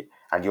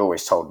 And you're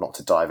always told not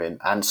to dive in.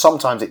 And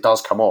sometimes it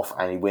does come off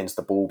and he wins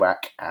the ball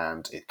back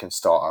and it can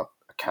start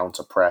a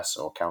counter press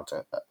or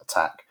counter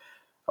attack,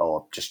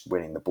 or just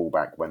winning the ball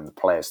back when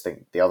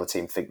the other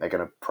team think they're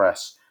going to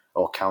press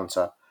or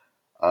counter.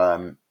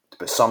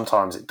 But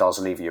sometimes it does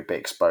leave you a bit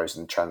exposed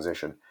in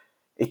transition.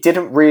 It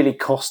didn't really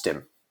cost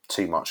him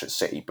too much at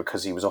City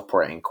because he was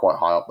operating quite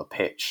high up the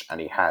pitch and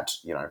he had,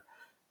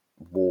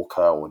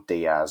 Walker or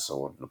Diaz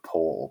or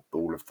Laporte or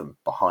all of them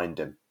behind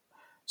him.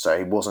 So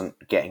he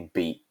wasn't getting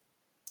beat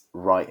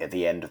right at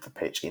the end of the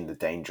pitch in the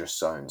dangerous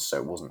zones. So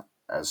it wasn't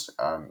as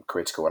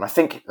critical. And I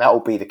think that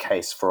will be the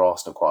case for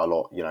Arsenal quite a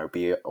lot,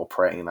 be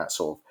operating in that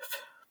sort of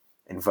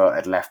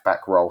inverted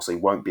left-back role, so he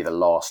won't be the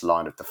last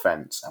line of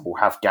defence. And we'll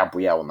have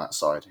Gabriel on that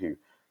side who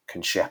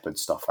can shepherd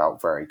stuff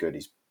out very good.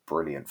 He's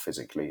brilliant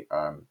physically.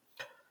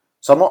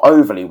 So I'm not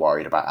overly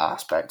worried about that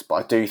aspect, but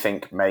I do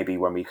think maybe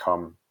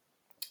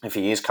if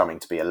he is coming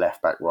to be a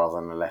left-back rather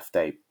than a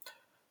left-8,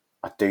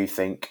 I do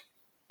think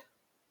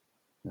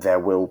there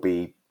will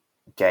be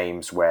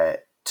games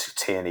where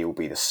Tierney will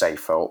be the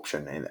safer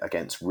option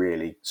against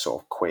really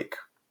sort of quick,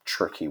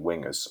 tricky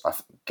wingers.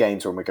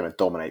 Games when we're going to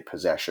dominate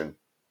possession,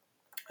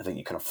 I think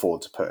you can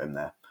afford to put him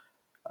there.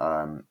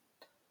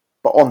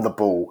 But on the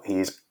ball,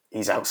 he's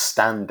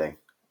outstanding.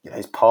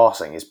 His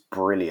passing is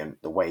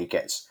brilliant. The way he'll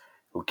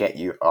get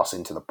us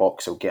into the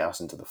box. He'll get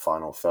us into the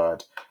final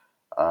third.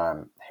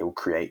 He'll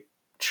create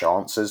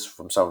chances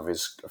from some of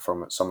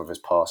his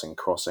passing,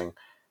 crossing.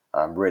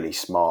 Really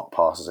smart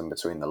passes in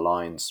between the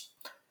lines.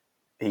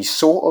 He's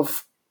sort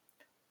of.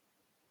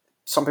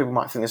 Some people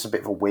might think this is a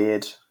bit of a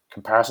weird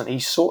comparison.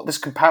 He's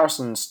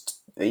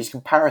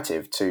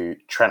comparative to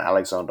Trent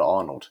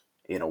Alexander-Arnold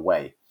in a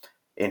way,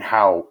 in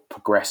how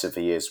progressive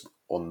he is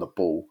on the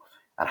ball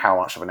and how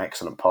much of an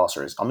excellent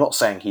passer he is. I'm not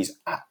saying he's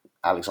at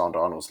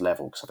Alexander-Arnold's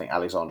level, because I think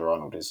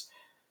Alexander-Arnold is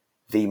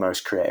the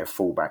most creative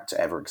fullback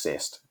to ever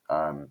exist,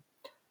 and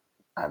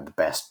the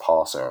best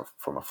passer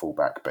from a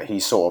fullback. But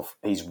he's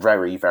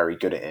very, very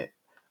good at it.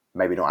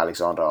 Maybe not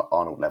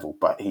Alexander-Arnold level,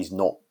 but he's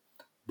not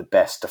the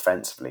best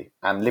defensively.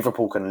 And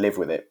Liverpool can live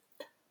with it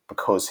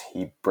because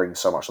he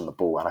brings so much on the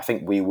ball. And I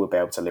think we will be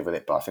able to live with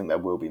it, but I think there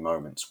will be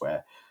moments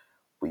where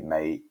we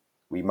may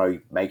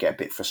get a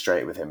bit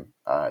frustrated with him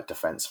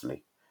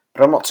defensively.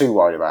 But I'm not too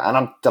worried about it. And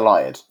I'm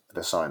delighted with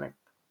the signing.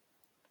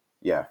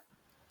 Yeah.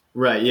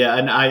 Right. Yeah.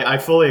 And I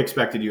fully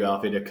expected you,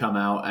 Alfie, to come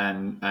out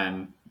and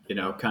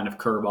kind of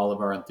curb all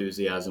of our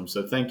enthusiasm.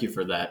 So thank you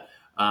for that.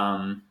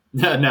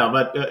 No,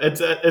 but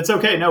it's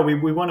okay. No,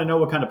 we want to know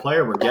what kind of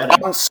player we're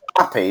getting. I'm so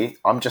happy.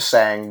 I'm just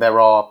saying there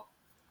are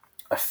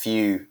a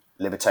few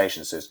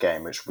limitations to this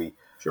game which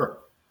Sure.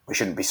 we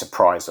shouldn't be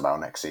surprised about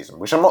next season,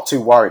 which I'm not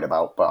too worried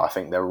about, but I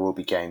think there will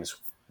be games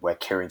where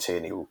Kieran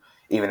Tierney will,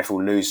 even if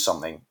he'll lose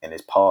something in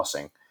his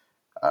passing,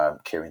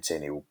 Kieran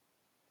Tierney will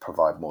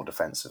provide more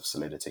defensive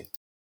solidity.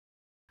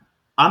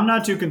 I'm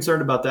not too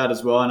concerned about that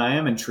as well, and I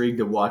am intrigued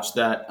to watch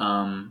that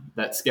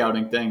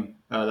scouting thing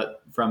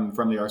from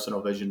the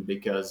Arsenal Vision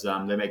because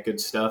they make good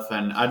stuff,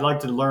 and I'd like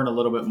to learn a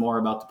little bit more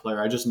about the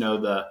player.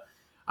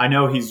 I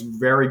know he's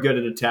very good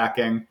at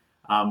attacking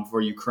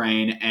for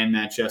Ukraine and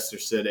Manchester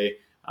City,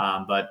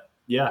 but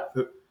yeah,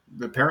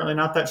 apparently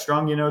not that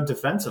strong,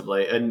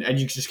 defensively, and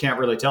you just can't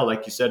really tell,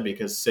 like you said,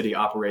 because City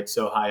operates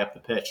so high up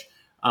the pitch.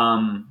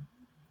 Um,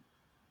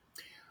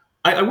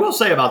 I will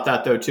say about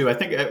that though too. I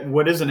think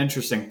what is an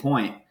interesting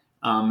point,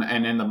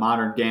 and in the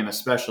modern game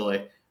especially,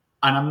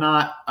 and I'm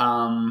not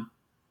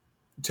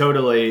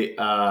totally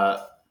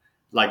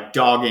like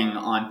dogging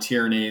on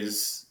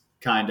Tierney's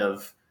kind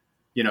of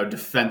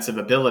defensive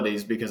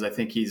abilities because I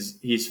think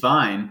he's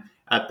fine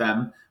at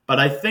them. But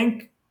I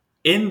think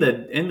in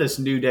this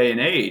new day and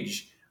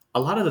age, a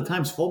lot of the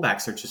times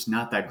fullbacks are just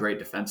not that great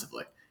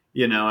defensively.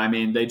 I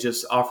mean, they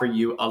just offer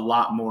you a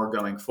lot more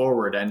going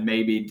forward, and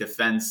maybe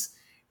defense.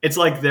 It's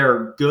like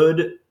they're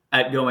good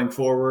at going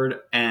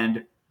forward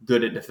and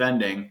good at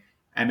defending,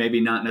 and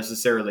maybe not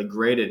necessarily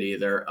great at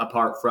either,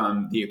 apart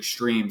from the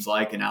extremes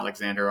like an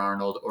Alexander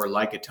Arnold or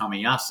like a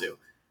Tomiyasu,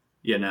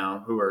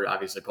 who are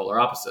obviously polar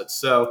opposites.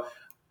 So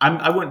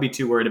I wouldn't be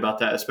too worried about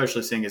that,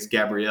 especially seeing as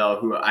Gabriel,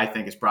 who I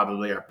think is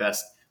probably our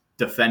best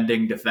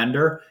defending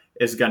defender,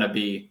 is going to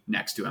be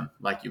next to him,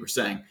 like you were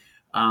saying.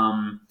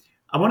 I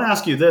want to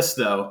ask you this,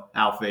 though,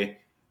 Alfie.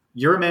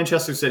 You're a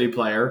Manchester City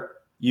player.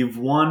 You've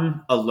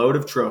won a load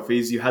of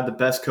trophies. You had the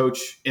best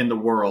coach in the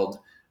world.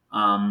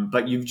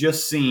 But you've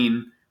just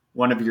seen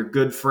one of your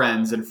good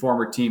friends and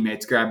former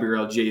teammates,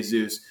 Gabriel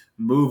Jesus,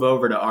 move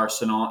over to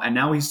Arsenal. And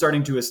now he's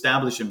starting to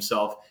establish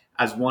himself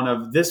as one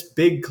of this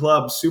big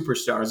club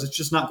superstars. It's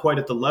just not quite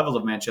at the level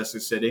of Manchester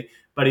City,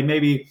 but he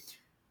maybe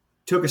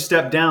took a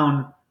step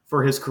down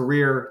for his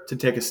career to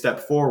take a step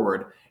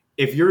forward.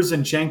 If you're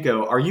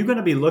Zinchenko, are you going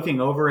to be looking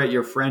over at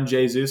your friend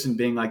Jesus and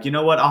being like, you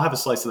know what, I'll have a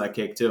slice of that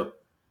cake too?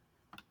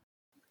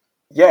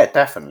 Yeah,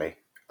 definitely.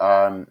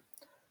 And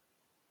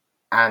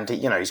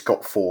he's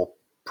got 4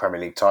 Premier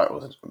League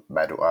titles,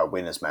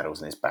 winners'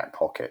 medals in his back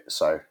pocket.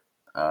 So,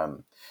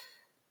 um,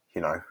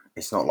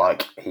 it's not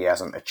like he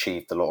hasn't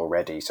achieved a lot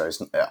already. So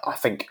I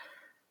think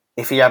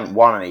if he hadn't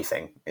won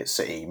anything at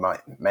City,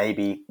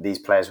 maybe these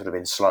players would have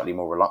been slightly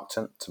more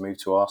reluctant to move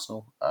to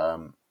Arsenal,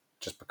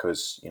 just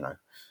because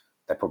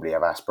they probably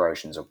have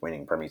aspirations of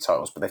winning Premier League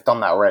titles, but they've done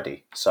that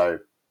already. So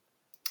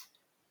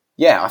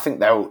yeah, I think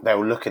they'll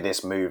look at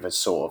this move as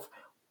sort of.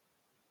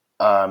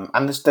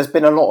 And there's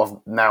been a lot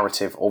of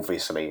narrative,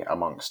 obviously,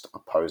 amongst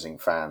opposing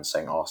fans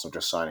saying Arsenal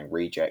just signing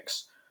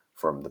rejects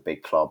from the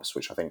big clubs,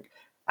 which I think,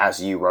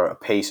 as you wrote a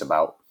piece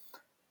about,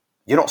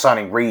 you're not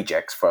signing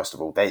rejects, first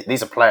of all.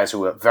 These are players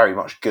who are very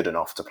much good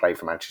enough to play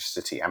for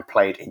Manchester City and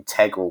played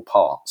integral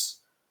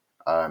parts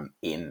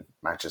in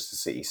Manchester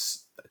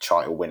City's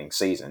title-winning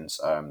seasons.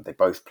 They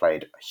both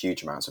played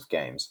huge amounts of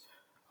games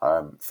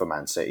for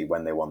Man City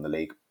when they won the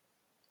league.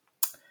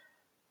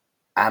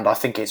 And I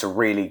think it's a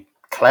really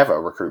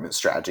clever recruitment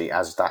strategy,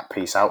 as that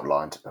piece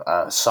outlined,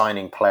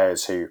 signing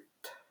players who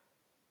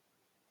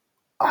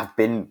have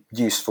been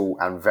useful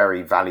and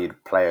very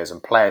valued players,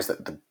 and players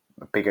that the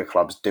bigger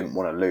clubs didn't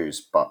want to lose,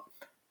 but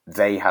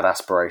they had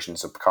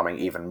aspirations of becoming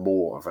even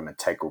more of an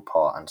integral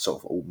part and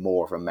sort of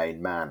more of a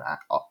main man at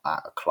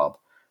a club,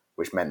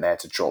 which meant they had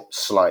to drop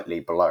slightly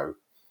below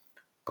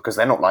because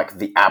they're not like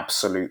the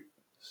absolute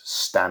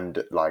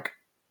standard, like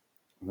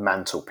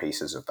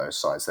mantelpieces of those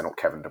sides. They're not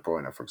Kevin De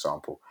Bruyne, for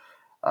example.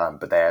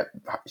 But they're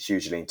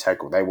hugely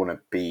integral. They want to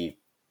be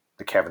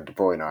the Kevin De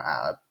Bruyne at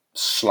a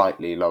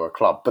slightly lower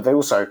club, but they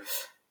also,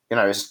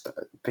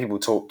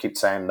 people keep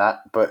saying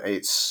that, but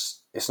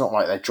it's not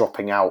like they're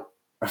dropping out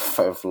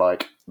of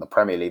like the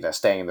Premier League. They're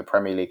staying in the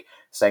Premier League,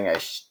 staying at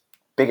a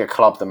bigger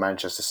club than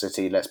Manchester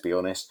City. Let's be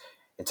honest,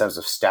 in terms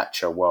of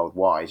stature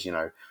worldwide,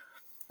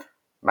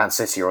 Man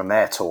City are on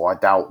their tour. I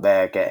doubt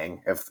they're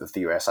getting of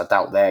the US. I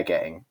doubt they're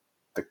getting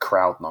the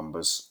crowd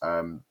numbers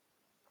and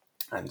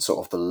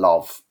sort of the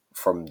love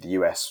from the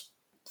US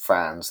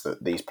fans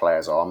that these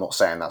players are. I'm not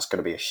saying that's going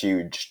to be a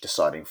huge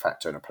deciding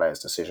factor in a player's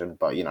decision,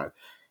 but it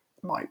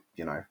might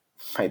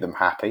make them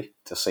happy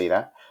to see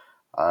that.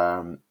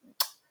 And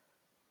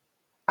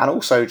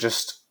also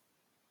just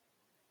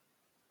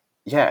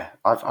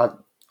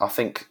I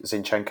think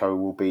Zinchenko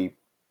will be.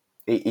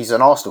 He's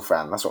an Arsenal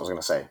fan. That's what I was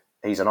going to say.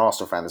 He's an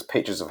Arsenal fan. There's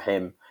pictures of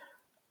him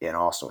in an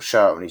Arsenal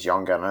shirt when he's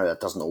younger. I know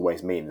that doesn't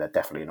always mean they're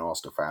definitely an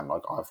Arsenal fan.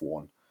 Like I've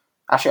worn.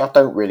 Actually, I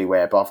don't really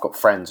wear, but I've got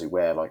friends who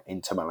wear like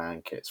Inter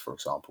Milan kits, for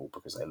example,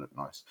 because they look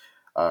nice.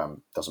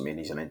 Doesn't mean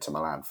he's an Inter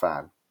Milan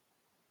fan.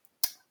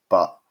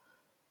 But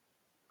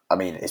I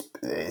mean,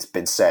 it's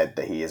been said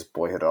that he is a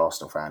boyhood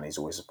Arsenal fan. He's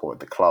always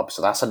supported the club,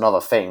 so that's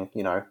another thing.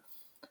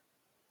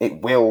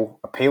 It will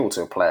appeal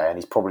to a player, and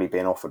he's probably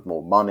been offered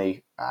more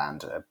money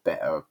and a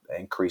better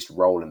increased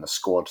role in the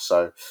squad.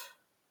 So,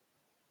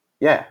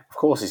 yeah, of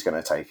course he's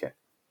going to take it.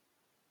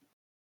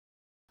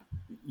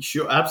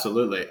 Sure,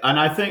 absolutely. And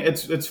I think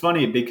it's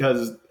funny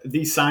because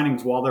these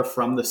signings, while they're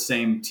from the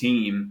same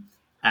team,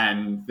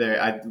 and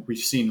we've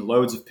seen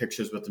loads of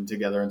pictures with them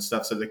together and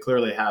stuff, so they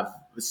clearly have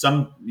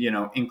some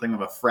inkling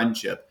of a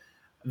friendship.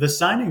 The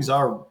signings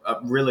are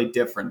really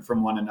different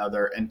from one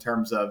another in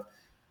terms of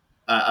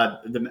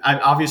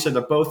obviously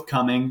they're both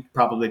coming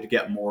probably to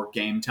get more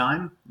game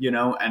time,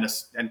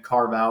 and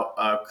carve out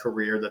a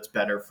career that's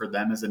better for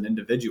them as an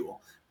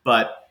individual.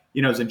 But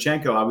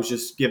Zinchenko, I was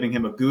just giving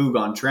him a goog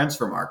on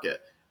Transfer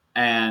Market,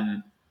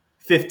 and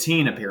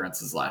 15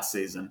 appearances last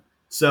season.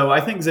 So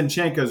I think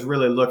Zinchenko is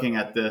really looking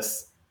at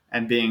this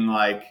and being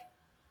like,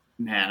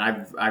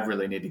 man, I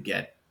really need to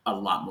get a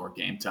lot more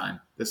game time.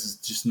 This is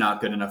just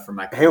not good enough for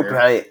my career. He'll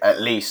get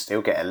at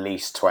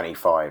least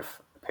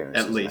 25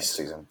 appearances At next least.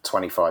 season,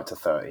 25 to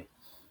 30.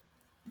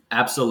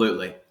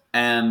 Absolutely.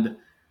 And,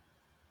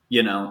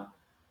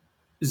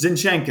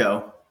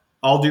 Zinchenko,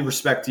 all due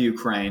respect to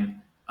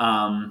Ukraine,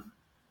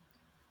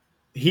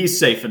 he's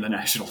safe in the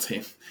national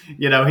team.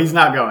 He's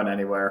not going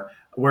anywhere.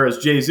 Whereas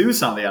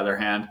Jesus, on the other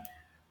hand,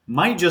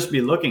 might just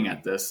be looking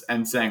at this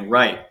and saying,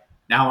 right,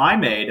 now I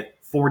made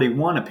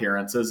 41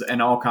 appearances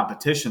in all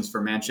competitions for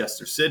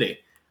Manchester City,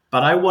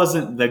 but I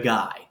wasn't the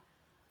guy.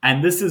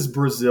 And this is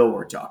Brazil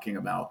we're talking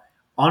about.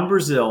 On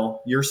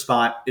Brazil, your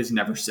spot is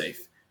never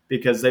safe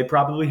because they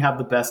probably have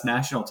the best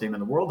national team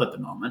in the world at the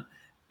moment.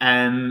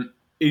 And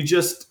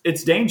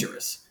it's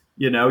dangerous.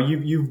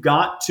 You've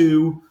got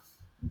to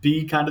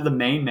be kind of the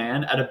main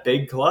man at a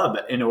big club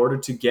in order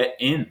to get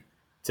in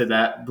to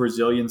that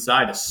Brazilian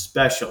side,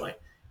 especially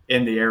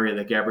in the area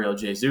that Gabriel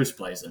Jesus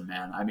plays in,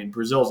 man. I mean,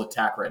 Brazil's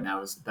attack right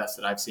now is the best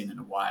that I've seen in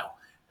a while.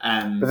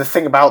 But the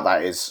thing about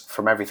that is,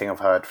 from everything I've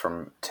heard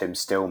from Tim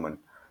Stillman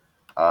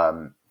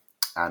and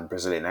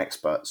Brazilian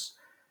experts,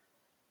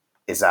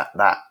 is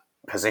that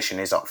position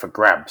is up for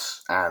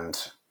grabs.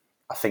 And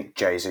I think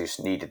Jesus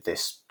needed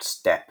this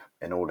step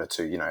in order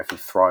to, if he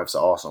thrives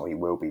at Arsenal, he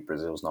will be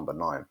Brazil's number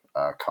 9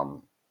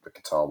 come the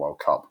Qatar World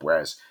Cup.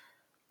 Whereas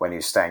when he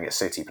was staying at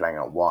City playing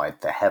out wide,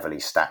 they're heavily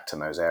stacked in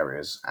those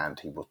areas, and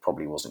he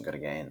probably wasn't going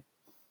to get in.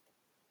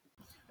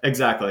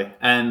 Exactly,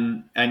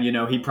 and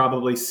he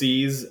probably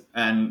sees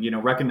and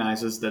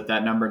recognizes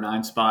that number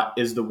 9 spot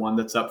is the one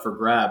that's up for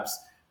grabs.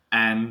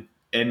 And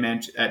in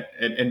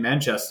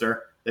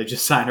Manchester, they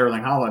just signed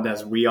Erling Haaland,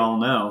 as we all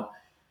know.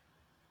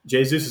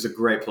 Jesus is a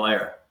great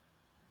player,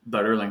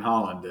 but Erling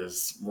Haaland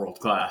is world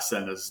class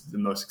and is the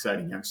most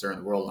exciting youngster in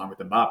the world, along with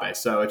Mbappe.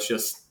 So it's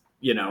just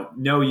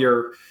know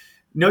your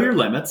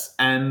limits,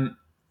 and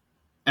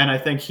I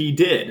think he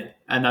did,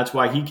 and that's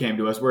why he came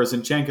to us. Whereas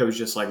Zinchenko was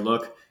just like,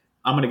 look,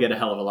 I'm going to get a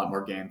hell of a lot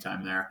more game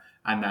time there,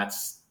 and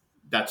that's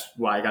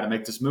why I got to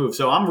make this move.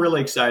 So I'm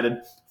really excited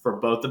for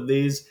both of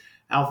these.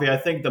 Alfie, I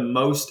think the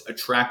most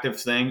attractive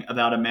thing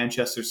about a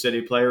Manchester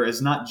City player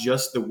is not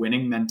just the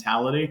winning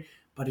mentality,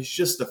 but it's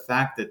just the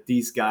fact that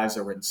these guys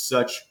are in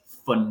such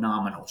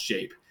phenomenal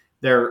shape.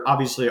 They're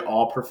obviously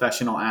all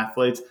professional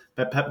athletes,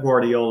 but Pep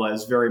Guardiola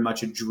is very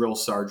much a drill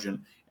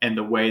sergeant in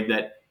the way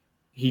that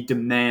he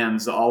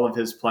demands all of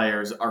his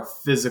players are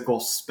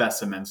physical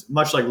specimens,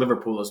 much like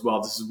Liverpool as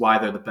well. This is why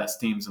they're the best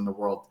teams in the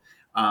world,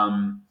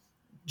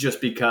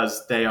 just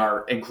because they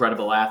are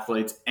incredible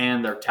athletes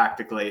and they're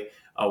tactically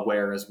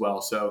aware as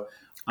well. So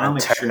I'm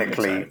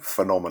technically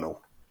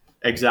phenomenal.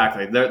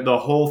 Exactly. The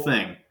whole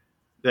thing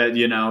that,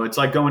 it's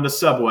like going to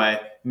Subway,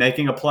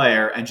 making a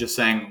player and just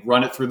saying,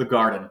 run it through the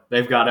garden.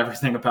 They've got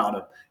everything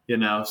about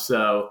it,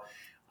 So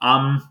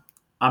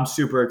I'm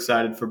super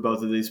excited for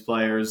both of these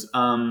players.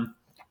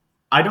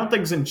 I don't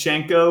think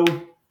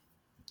Zinchenko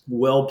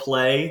will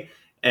play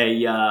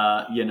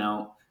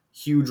a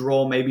huge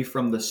role maybe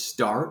from the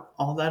start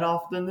all that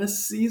often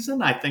this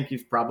season. I think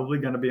he's probably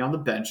going to be on the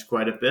bench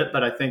quite a bit,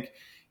 but I think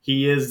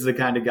he is the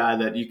kind of guy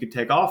that you could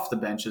take off the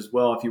bench as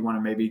well if you want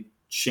to maybe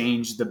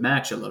change the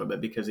match a little bit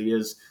because he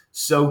is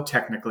so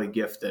technically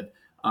gifted.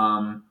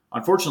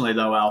 Unfortunately,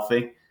 though,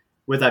 Alfie,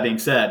 with that being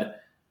said,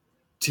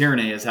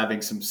 Tierney is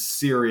having some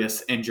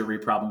serious injury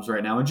problems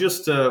right now. And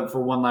just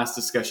for one last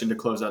discussion to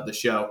close out the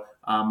show,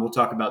 we'll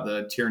talk about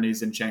the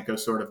Tierney-Zinchenko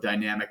sort of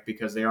dynamic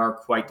because they are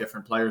quite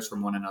different players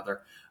from one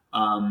another.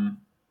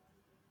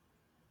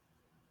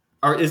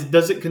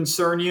 Does it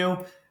concern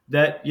you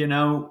that,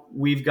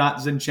 we've got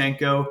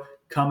Zinchenko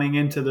coming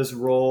into this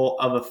role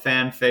of a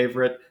fan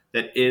favorite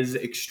that is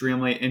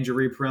extremely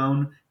injury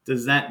prone?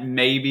 Does that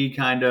maybe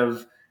kind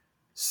of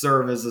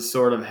serve as a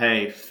sort of,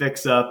 hey,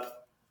 fix up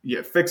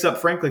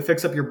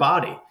your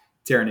body,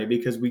 Tierney,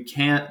 because we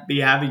can't be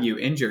having you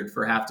injured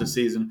for half the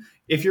season.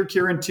 If you're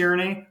Kieran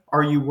Tierney,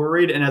 are you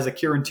worried? And as a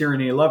Kieran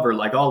Tierney lover,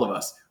 like all of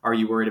us, are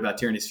you worried about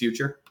Tierney's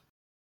future?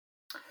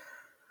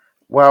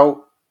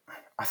 Well,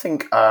 I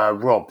think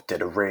Rob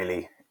did a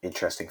really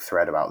interesting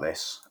thread about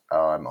this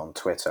on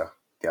Twitter.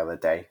 the other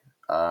day.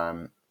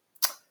 I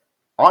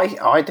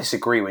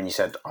disagree when you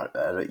said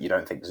you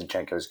don't think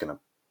Zinchenko is going to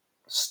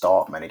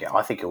start many games.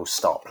 I think he'll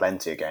start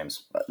plenty of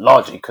games,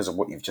 largely because of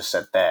what you've just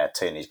said there.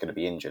 Tierney's going to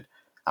be injured.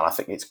 And I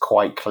think it's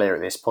quite clear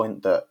at this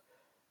point that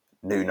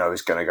Nuno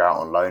is going to go out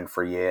on loan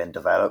for a year and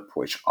develop,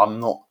 which I'm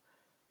not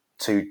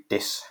too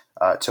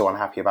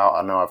unhappy about.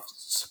 I know I've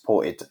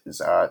supported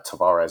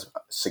Tavares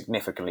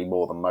significantly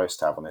more than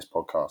most have on this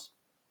podcast.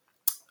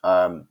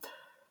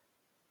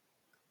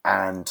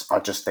 And I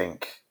just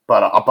think,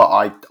 but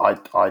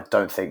I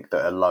don't think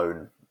that a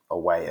loan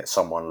away at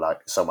someone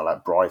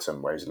like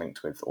Brighton, where he's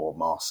linked with, or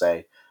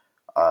Marseille,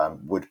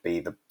 would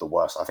be the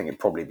worst. I think it'd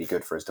probably be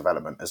good for his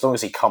development, as long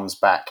as he comes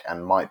back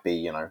and might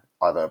be,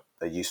 either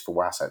a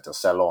useful asset to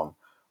sell on,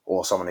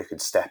 or someone who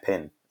could step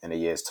in a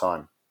year's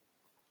time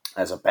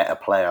as a better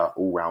player,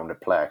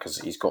 all-rounded player, because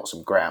he's got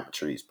some great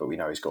attributes, but we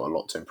know he's got a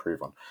lot to improve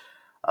on.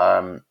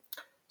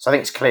 So I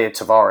think it's clear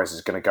Tavares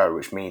is going to go,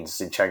 which means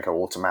Zinchenko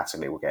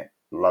automatically will get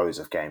loads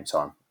of game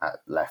time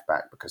at left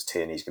back because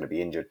Tierney's going to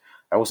be injured.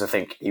 I also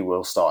think he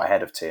will start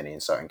ahead of Tierney in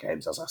certain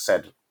games. As I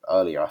said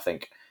earlier, I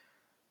think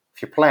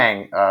if you're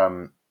playing,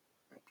 a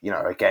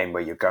game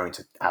where you're going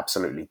to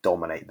absolutely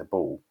dominate the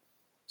ball,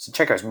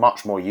 Zinchenko is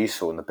much more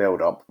useful in the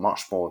build-up,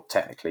 much more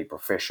technically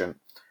proficient,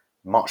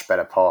 much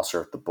better passer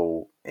of the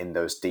ball in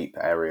those deep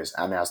areas,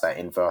 and has that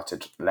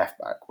inverted left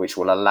back, which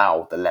will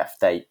allow the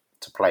left eight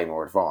to play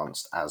more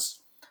advanced, as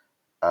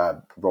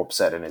Rob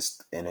said in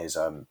his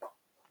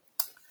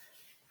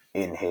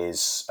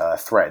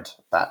thread,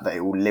 that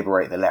it will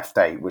liberate the left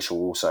eight, which will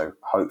also,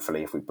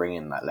 hopefully, if we bring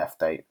in that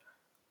left eight,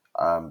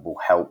 will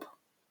help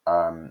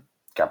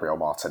Gabriel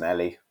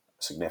Martinelli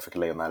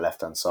significantly on that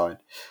left-hand side.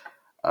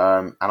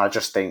 And I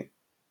just think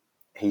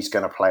he's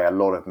going to play a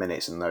lot of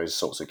minutes in those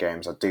sorts of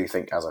games. I do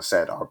think, as I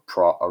said, I'd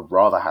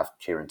rather have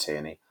Kieran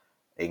Tierney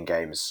in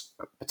games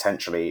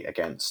potentially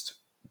against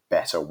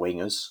better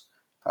wingers,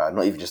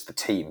 not even just the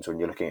teams, when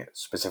you're looking at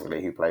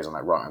specifically who plays on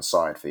that right-hand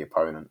side for the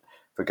opponent.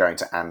 If we're going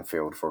to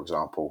Anfield, for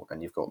example,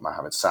 and you've got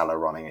Mohamed Salah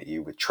running at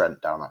you with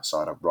Trent down that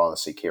side, I'd rather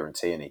see Kieran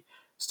Tierney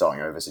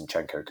starting over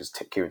Zinchenko, because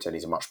Kieran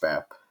Tierney's a much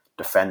better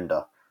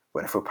defender.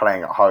 But if we're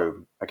playing at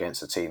home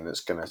against a team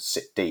that's going to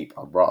sit deep,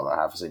 I'd rather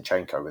have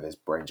Zinchenko with his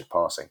range of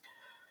passing.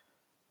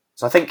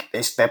 So I think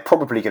they're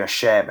probably going to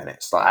share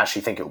minutes. I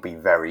actually think it will be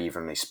very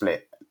evenly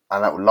split.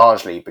 And that will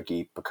largely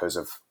be because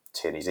of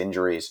Tierney's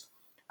injuries,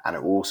 and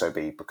it will also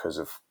be because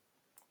of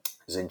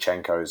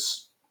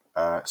Zinchenko's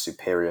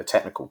superior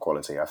technical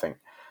quality, I think.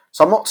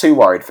 So I'm not too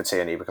worried for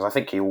Tierney, because I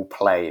think he will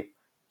play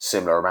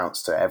similar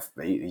amounts to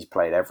he's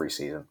played every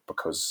season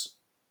because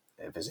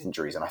of his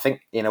injuries. And I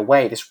think, in a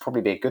way, this will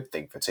probably be a good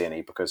thing for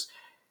Tierney, because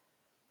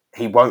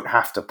he won't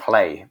have to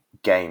play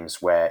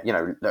games where,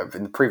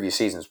 in the previous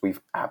seasons,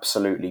 we've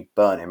absolutely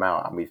burnt him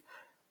out. And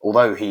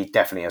although he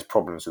definitely has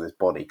problems with his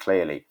body,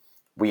 clearly,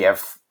 we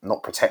have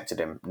not protected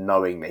him,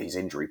 knowing that he's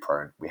injury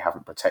prone. We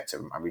haven't protected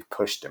him, and we've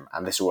pushed him.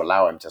 And this will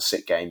allow him to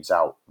sit games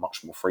out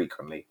much more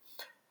frequently,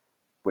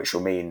 which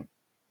will mean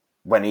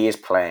when he is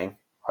playing,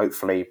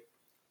 hopefully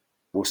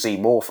we'll see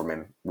more from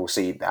him. We'll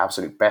see the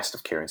absolute best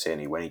of Kieran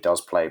Tierney when he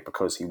does play,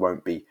 because he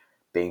won't be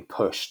being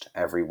pushed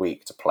every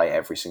week to play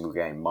every single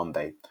game,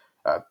 Monday,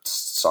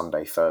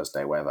 Sunday,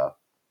 Thursday, whatever.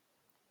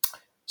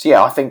 So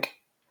yeah, I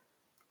think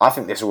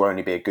this will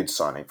only be a good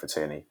signing for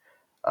Tierney,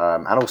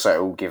 and also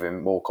it will give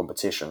him more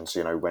competition.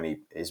 So when he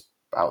is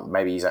out,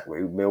 maybe he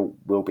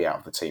will be out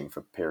of the team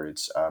for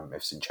periods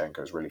if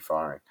Zinchenko is really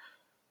firing.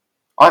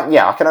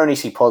 I can only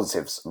see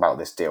positives about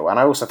this deal, and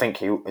I also think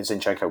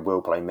Zinchenko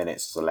will play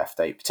minutes as a left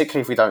eight,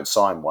 particularly if we don't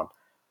sign one.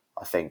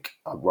 I think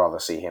I'd rather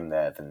see him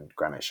there than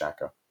Granit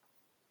Xhaka.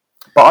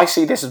 But I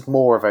see this as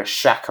more of a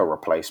Xhaka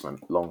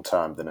replacement long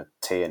term than a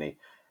Tierney.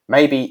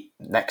 Maybe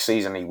next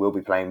season he will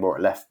be playing more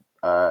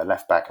at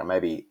left back, and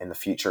maybe in the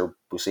future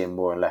we'll see him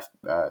more in left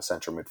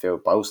central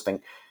midfield. But I also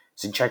think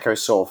Zinchenko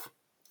is sort of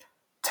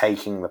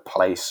taking the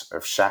place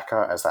of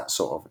Xhaka as that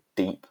sort of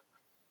deep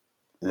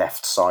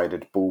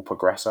left-sided ball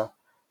progressor,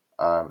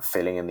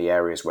 filling in the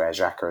areas where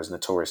Xhaka has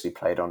notoriously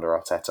played under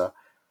Arteta,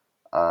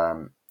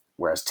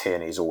 whereas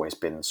Tierney's always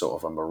been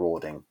sort of a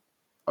marauding,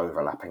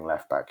 overlapping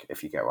left back,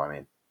 if you get what I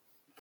mean.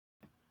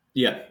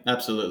 Yeah,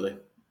 absolutely.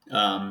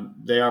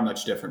 They are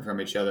much different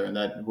from each other, and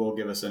that will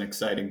give us an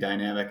exciting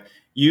dynamic.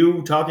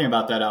 You talking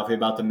about that, Alfie,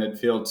 about the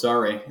midfield,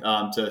 sorry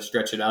to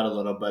stretch it out a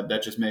little, but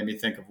that just made me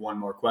think of one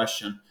more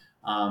question.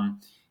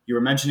 You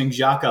were mentioning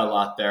Xhaka a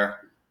lot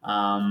there.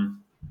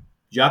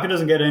 Xhaka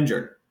doesn't get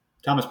injured.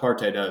 Thomas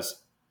Partey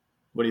does.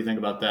 What do you think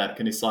about that?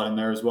 Can he slot in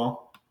there as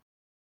well?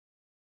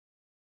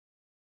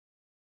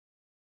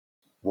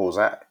 What was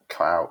that?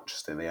 Cut out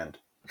just in the end.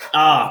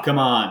 Come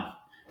on.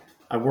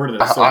 I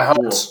worded it so cool.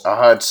 I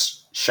heard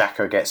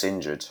Xhaka gets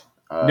injured.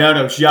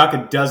 No,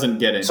 Xhaka doesn't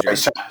get injured.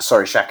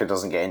 Sorry, Xhaka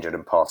doesn't get injured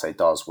and Partey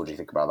does. What do you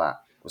think about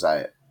that? Was that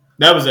it?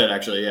 That was it,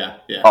 actually, yeah.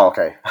 Oh,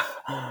 okay.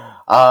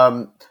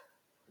 I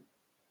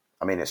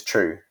mean, it's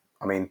true.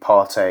 I mean,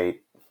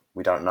 Partey,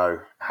 we don't know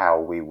how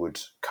we would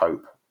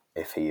cope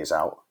if he is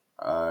out.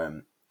 I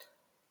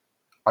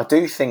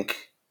do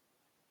think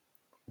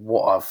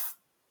what I've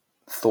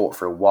thought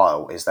for a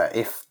while is that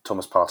if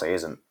Thomas Partey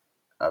isn't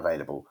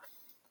available,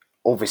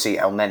 obviously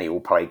El Neni will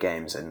play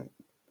games in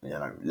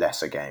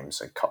lesser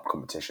games and cup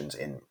competitions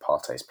in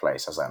Partey's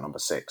place as that number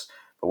 6.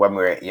 But when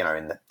we're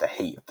in the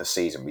heat of the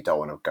season, we don't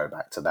want to go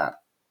back to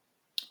that.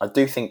 I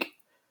do think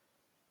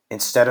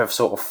instead of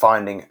sort of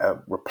finding a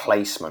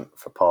replacement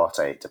for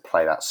Partey to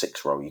play that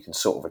 6 role, you can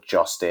sort of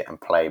adjust it and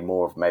play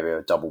more of maybe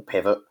a double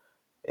pivot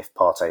if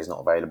Partey is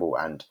not available,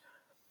 and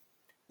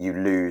you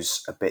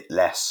lose a bit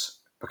less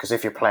because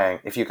if you're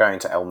going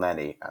to El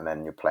Neni and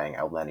then you're playing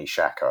El Neni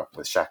Xhaka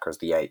with Xhaka as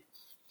the 8,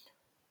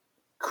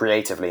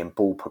 creatively and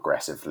ball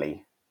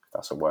progressively, if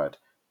that's a word,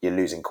 you're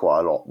losing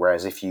quite a lot.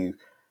 Whereas if you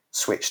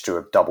switch to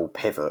a double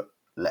pivot,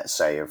 let's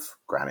say of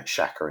Granit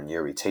Xhaka and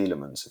Yuri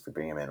Tielemans, if we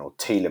bring him in, or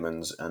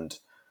Tielemans and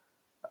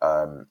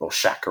or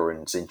Xhaka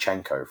and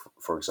Zinchenko,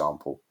 for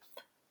example,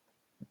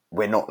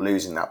 we're not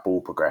losing that ball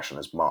progression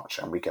as much,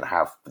 and we can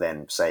have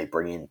then say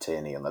bring in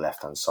Tierney on the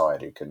left hand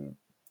side who can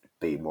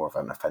be more of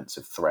an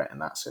offensive threat in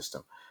that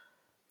system.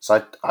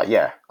 So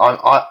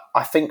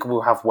I think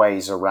we'll have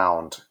ways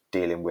around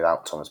dealing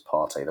without Thomas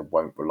Partey that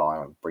won't rely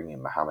on bringing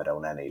Mohamed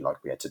El Neni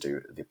like we had to do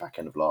at the back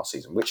end of last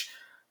season, which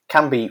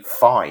can be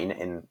fine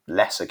in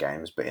lesser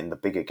games, but in the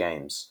bigger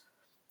games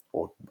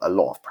or a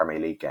lot of Premier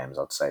League games,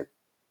 I'd say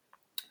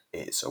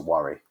it's a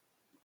worry.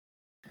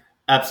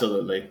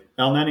 Absolutely.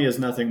 El Neni is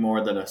nothing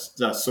more than a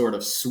sort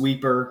of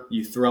sweeper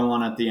you throw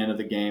on at the end of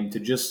the game to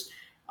just,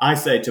 I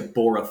say, to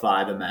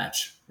borify the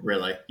match,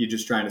 really. You're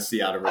just trying to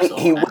see out a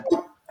result.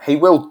 He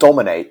will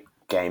dominate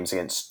games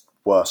against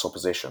worse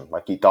opposition.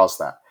 Like, he does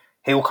that.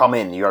 He'll come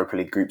in Europa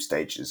League group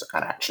stages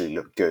and actually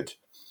look good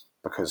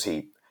because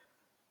he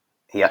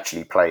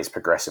actually plays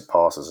progressive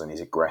passes and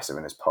he's aggressive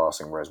in his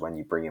passing, whereas when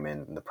you bring him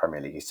in the Premier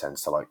League, he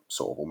tends to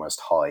sort of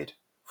almost hide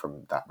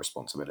from that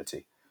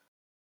responsibility.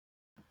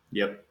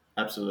 Yep,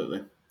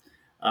 absolutely.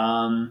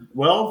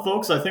 Well,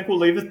 folks, I think we'll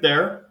leave it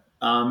there.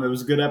 It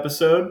was a good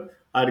episode.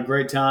 I had a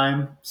great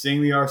time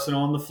seeing the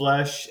Arsenal in the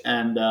flesh,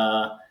 and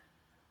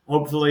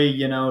hopefully,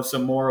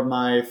 some more of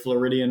my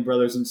Floridian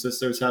brothers and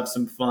sisters have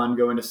some fun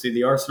going to see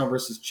the Arsenal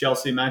versus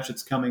Chelsea match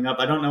that's coming up.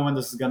 I don't know when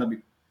this is going to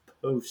be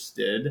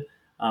posted.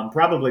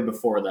 Probably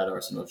before that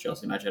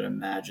Arsenal-Chelsea match, I'd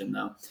imagine,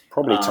 though.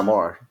 Probably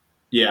tomorrow.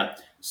 Yeah,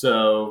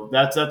 so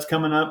that's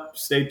coming up.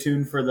 Stay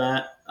tuned for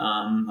that.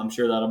 I'm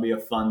sure that'll be a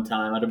fun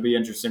time. It'll be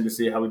interesting to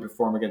see how we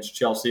perform against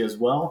Chelsea as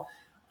well.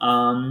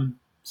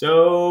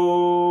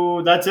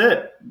 So that's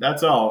it.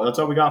 That's all. That's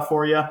all we got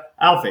for you.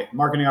 Alfie,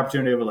 marketing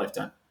opportunity of a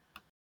lifetime.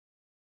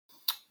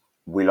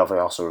 We love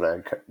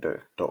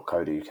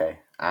Arsenal.co.uk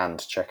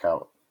and check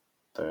out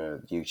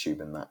the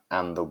YouTube and that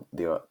and the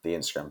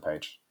Instagram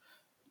page.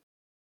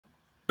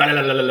 We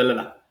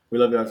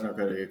love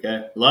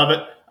Arsenal.co.uk. Love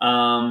it.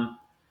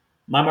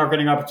 My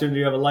marketing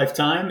opportunity of a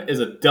lifetime is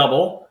a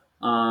double.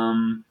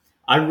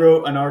 I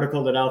wrote an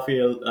article that Alfie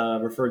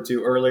referred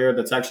to earlier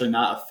that's actually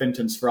not a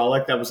Finton's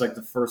Frolic. That was like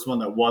the first one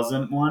that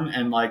wasn't one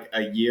in like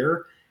a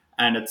year.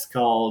 And it's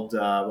called,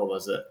 what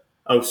was it?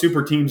 Oh,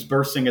 Super Teams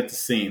Bursting at the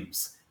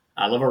Seams.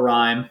 I love a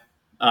rhyme.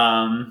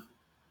 I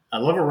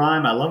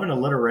love an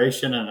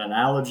alliteration and an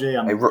analogy.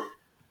 It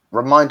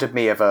reminded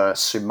me of a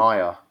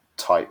Sumaya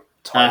type.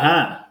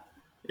 Uh-huh.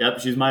 Yep,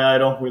 she's my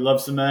idol. We love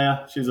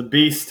Sumaya. She's a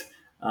beast.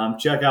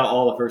 Check out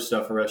all of her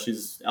stuff for us.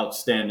 She's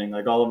outstanding,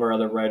 like all of our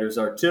other writers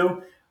are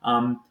too.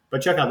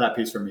 But check out that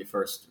piece for me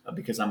first,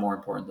 because I'm more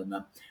important than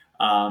them.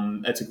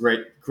 It's a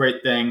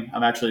great thing.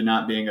 I'm actually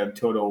not being a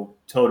total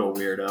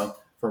weirdo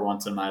for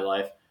once in my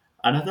life.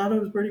 And I thought it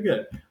was pretty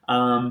good.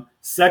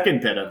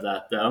 Second bit of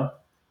that, though.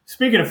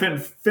 Speaking of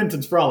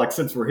Finton's Frolic,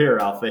 since we're here,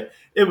 Alfie,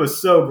 it was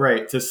so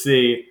great to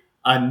see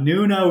a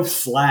Nuno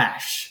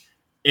slash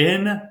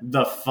in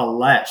the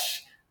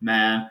flesh,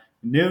 man.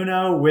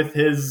 Nuno with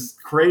his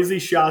crazy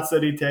shots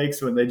that he takes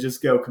when they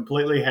just go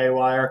completely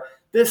haywire.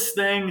 This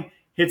thing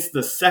hits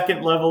the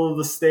second level of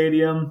the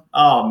stadium.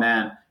 Oh,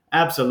 man.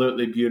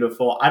 Absolutely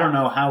beautiful. I don't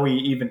know how he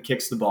even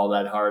kicks the ball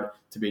that hard,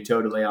 to be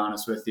totally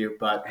honest with you.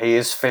 But he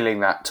is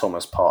filling that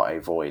Thomas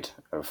Partey void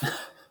of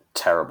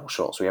terrible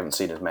shots. We haven't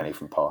seen as many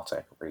from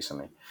Partey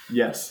recently.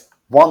 Yes.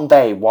 One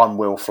day, one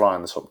will fly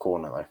in the top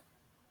corner, though.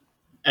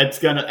 It's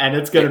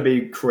gonna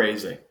be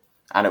crazy.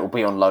 And it will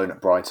be on loan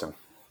at Brighton.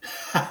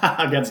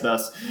 Against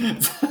us.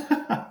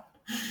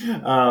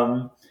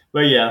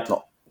 But yeah.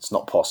 It's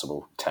not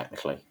possible,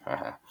 technically.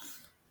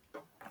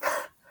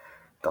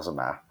 Doesn't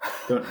matter.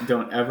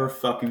 Don't ever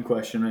fucking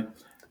question me.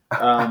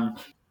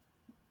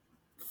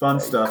 Fun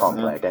stuff. You can't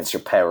play against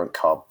your parent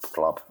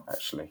club,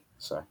 actually.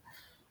 So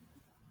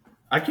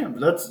I can't.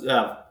 That's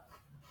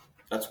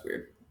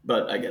weird,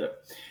 but I get it.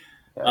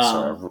 Yeah,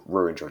 sorry, I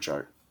ruined your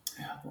joke.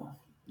 Yeah, well,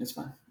 it's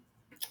fine.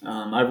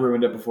 I've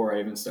ruined it before I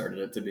even started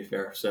it, to be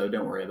fair, so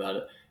don't worry about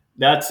it.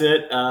 That's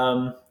it,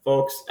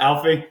 folks.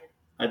 Alfie,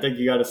 I think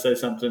you got to say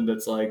something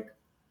that's like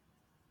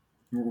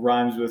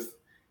rhymes with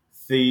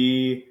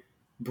the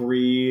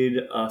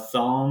breed a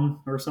thong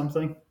or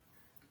something.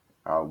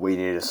 We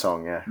need a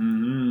song, yeah.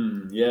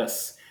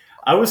 Yes.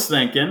 I was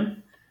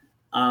thinking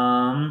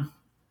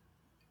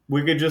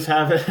we could just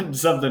have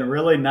something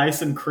really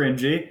nice and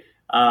cringy.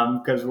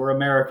 because we're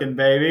American,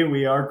 baby.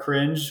 We are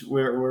cringe.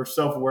 We're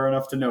self-aware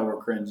enough to know we're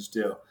cringe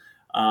too.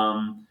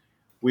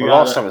 We Well, got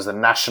last time was the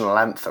national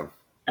anthem,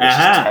 which is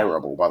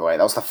terrible, by the way.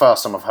 That was the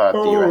first time I've heard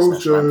the US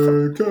national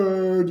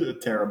anthem.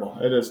 Terrible.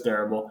 It is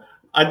terrible.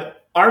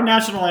 Our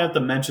national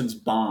anthem mentions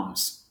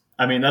bombs.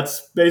 I mean,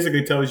 that's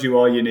basically tells you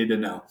all you need to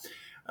know.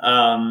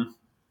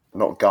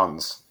 Not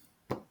guns.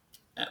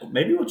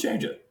 Maybe we'll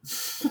change it.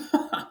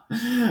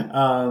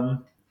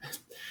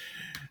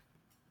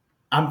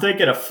 I'm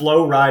thinking a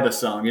Flo Rida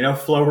song. You know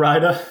Flo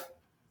Rida?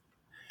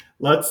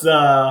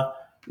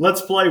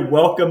 Let's play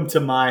Welcome to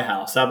My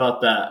House. How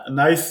about that?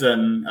 Nice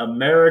and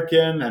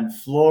American and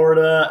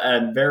Florida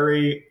and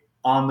very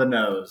on the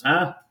nose,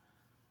 huh?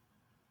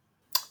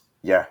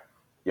 Yeah,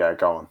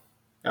 go on.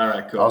 All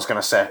right, cool. I was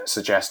going to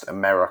suggest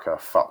America,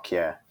 fuck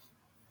yeah.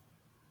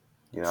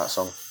 You know that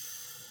song?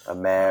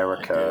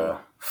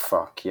 America,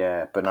 fuck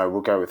yeah. But no,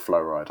 we'll go with Flo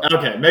Rida.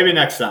 Okay, maybe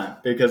next time,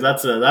 because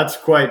that's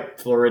quite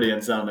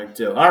Floridian sounding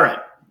too. All right.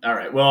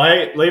 Well,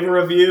 hey, leave a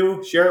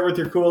review, share it with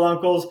your cool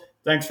uncles.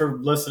 Thanks for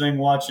listening,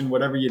 watching,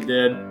 whatever you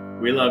did.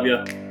 We love you.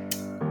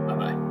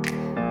 Bye-bye.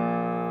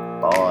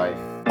 Bye.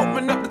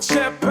 Open up the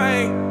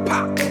champagne,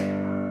 pop.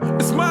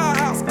 It's my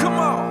house, come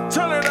on,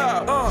 turn it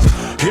up.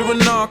 Hear a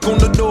knock on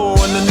the door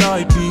and the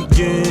night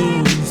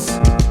begins.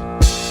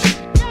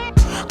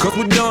 Cause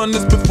we've done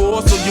this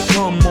before, so you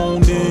come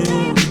on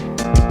in.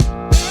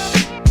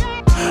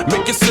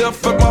 Make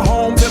yourself at my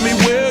home, tell me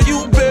where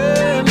you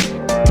been.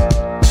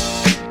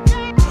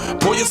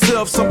 Pour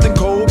yourself something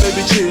cold,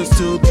 baby, cheers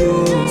to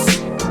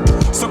this.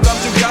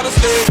 Sometimes you gotta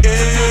stay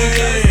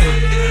in,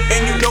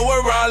 and you know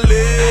where I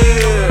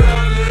live.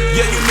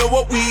 Yeah, you know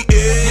what we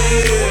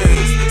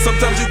is.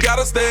 Sometimes you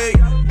gotta stay in.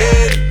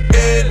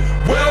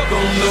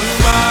 Welcome to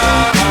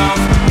my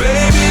house,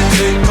 baby,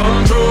 take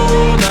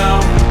control now.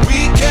 We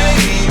can't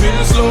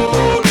even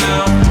slow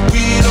down.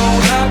 We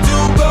don't have to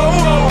go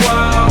a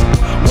while.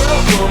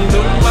 Welcome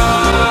to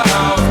my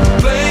house,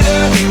 play the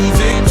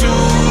music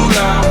too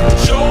loud.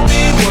 Show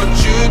me what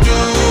you do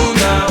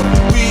now.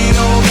 We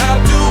don't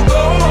have to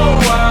go a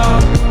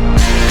while.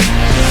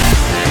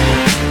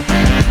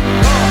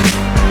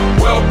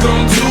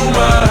 Welcome to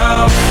my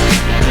house.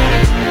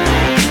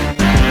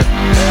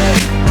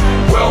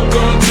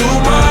 Welcome to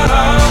my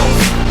house.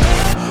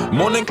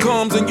 Morning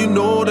comes and you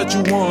know that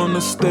you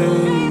wanna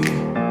stay.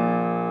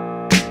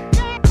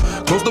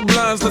 Close the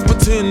blinds, let's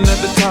pretend that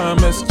the time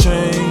has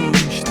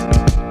changed.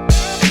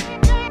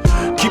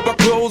 Keep our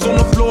clothes on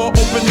the floor,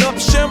 open up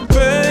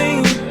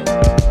champagne.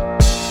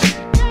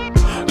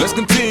 Let's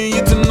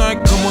continue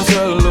tonight, come on,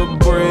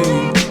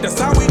 celebrate. That's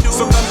how we do.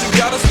 Sometimes you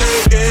gotta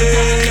stay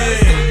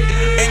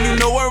in, and you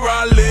know where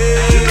I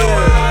live.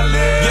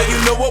 Yeah, you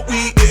know what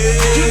we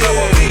is.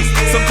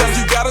 Sometimes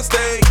you gotta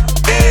stay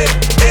in.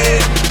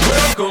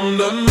 Welcome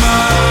to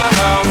my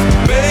house,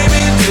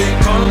 baby, take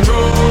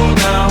control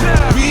now.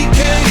 We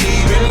can't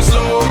even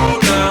slow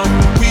down.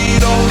 We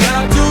don't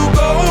have to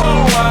go a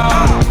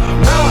while.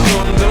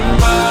 Welcome to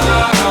my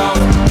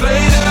house,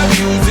 play that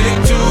music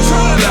too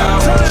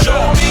loud.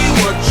 Show me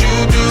what you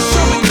do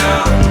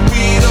now.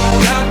 We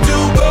don't have to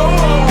go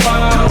a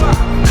while.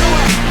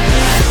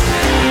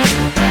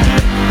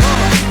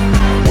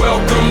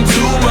 Welcome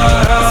to my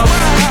house.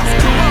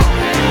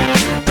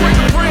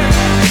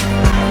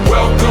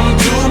 Welcome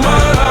to my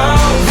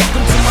house.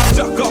 Welcome to my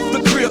duck off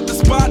the crib, the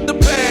spot, the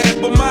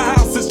pad. But my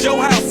house is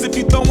your house if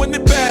you throwing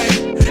it back.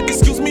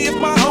 Excuse me if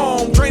my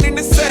home draining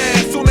is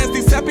sad. Soon as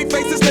these happy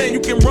faces land, you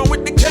can run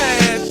with the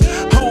cash.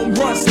 Home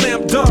run,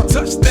 slam dunk,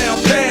 touchdown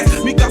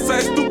pass. Mi casa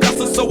es tu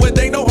casa, so it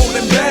ain't no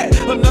holding back.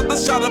 Another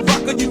shot of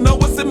vodka, you know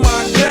what's in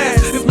my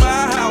glass. It's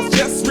my house,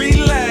 just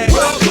relax.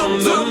 Welcome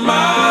to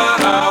my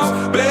house,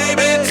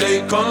 baby,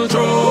 take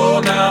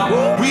control now.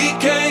 We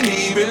can't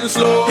even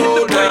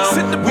slow down.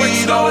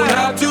 We don't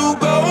have to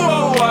go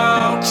a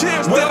while.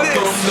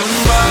 Welcome to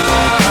my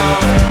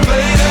house,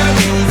 play that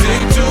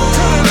music too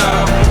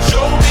loud.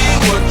 Show me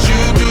what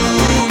you do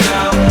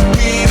now.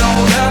 We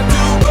don't have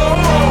to go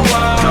a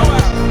while.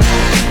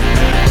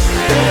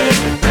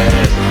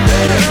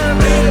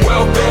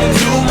 Welcome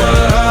to my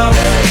house.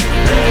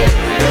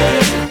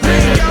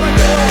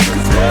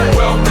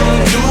 Welcome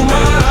to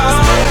my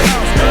house.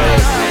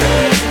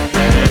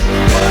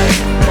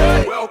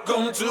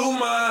 Welcome to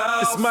my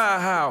house. It's my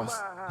house.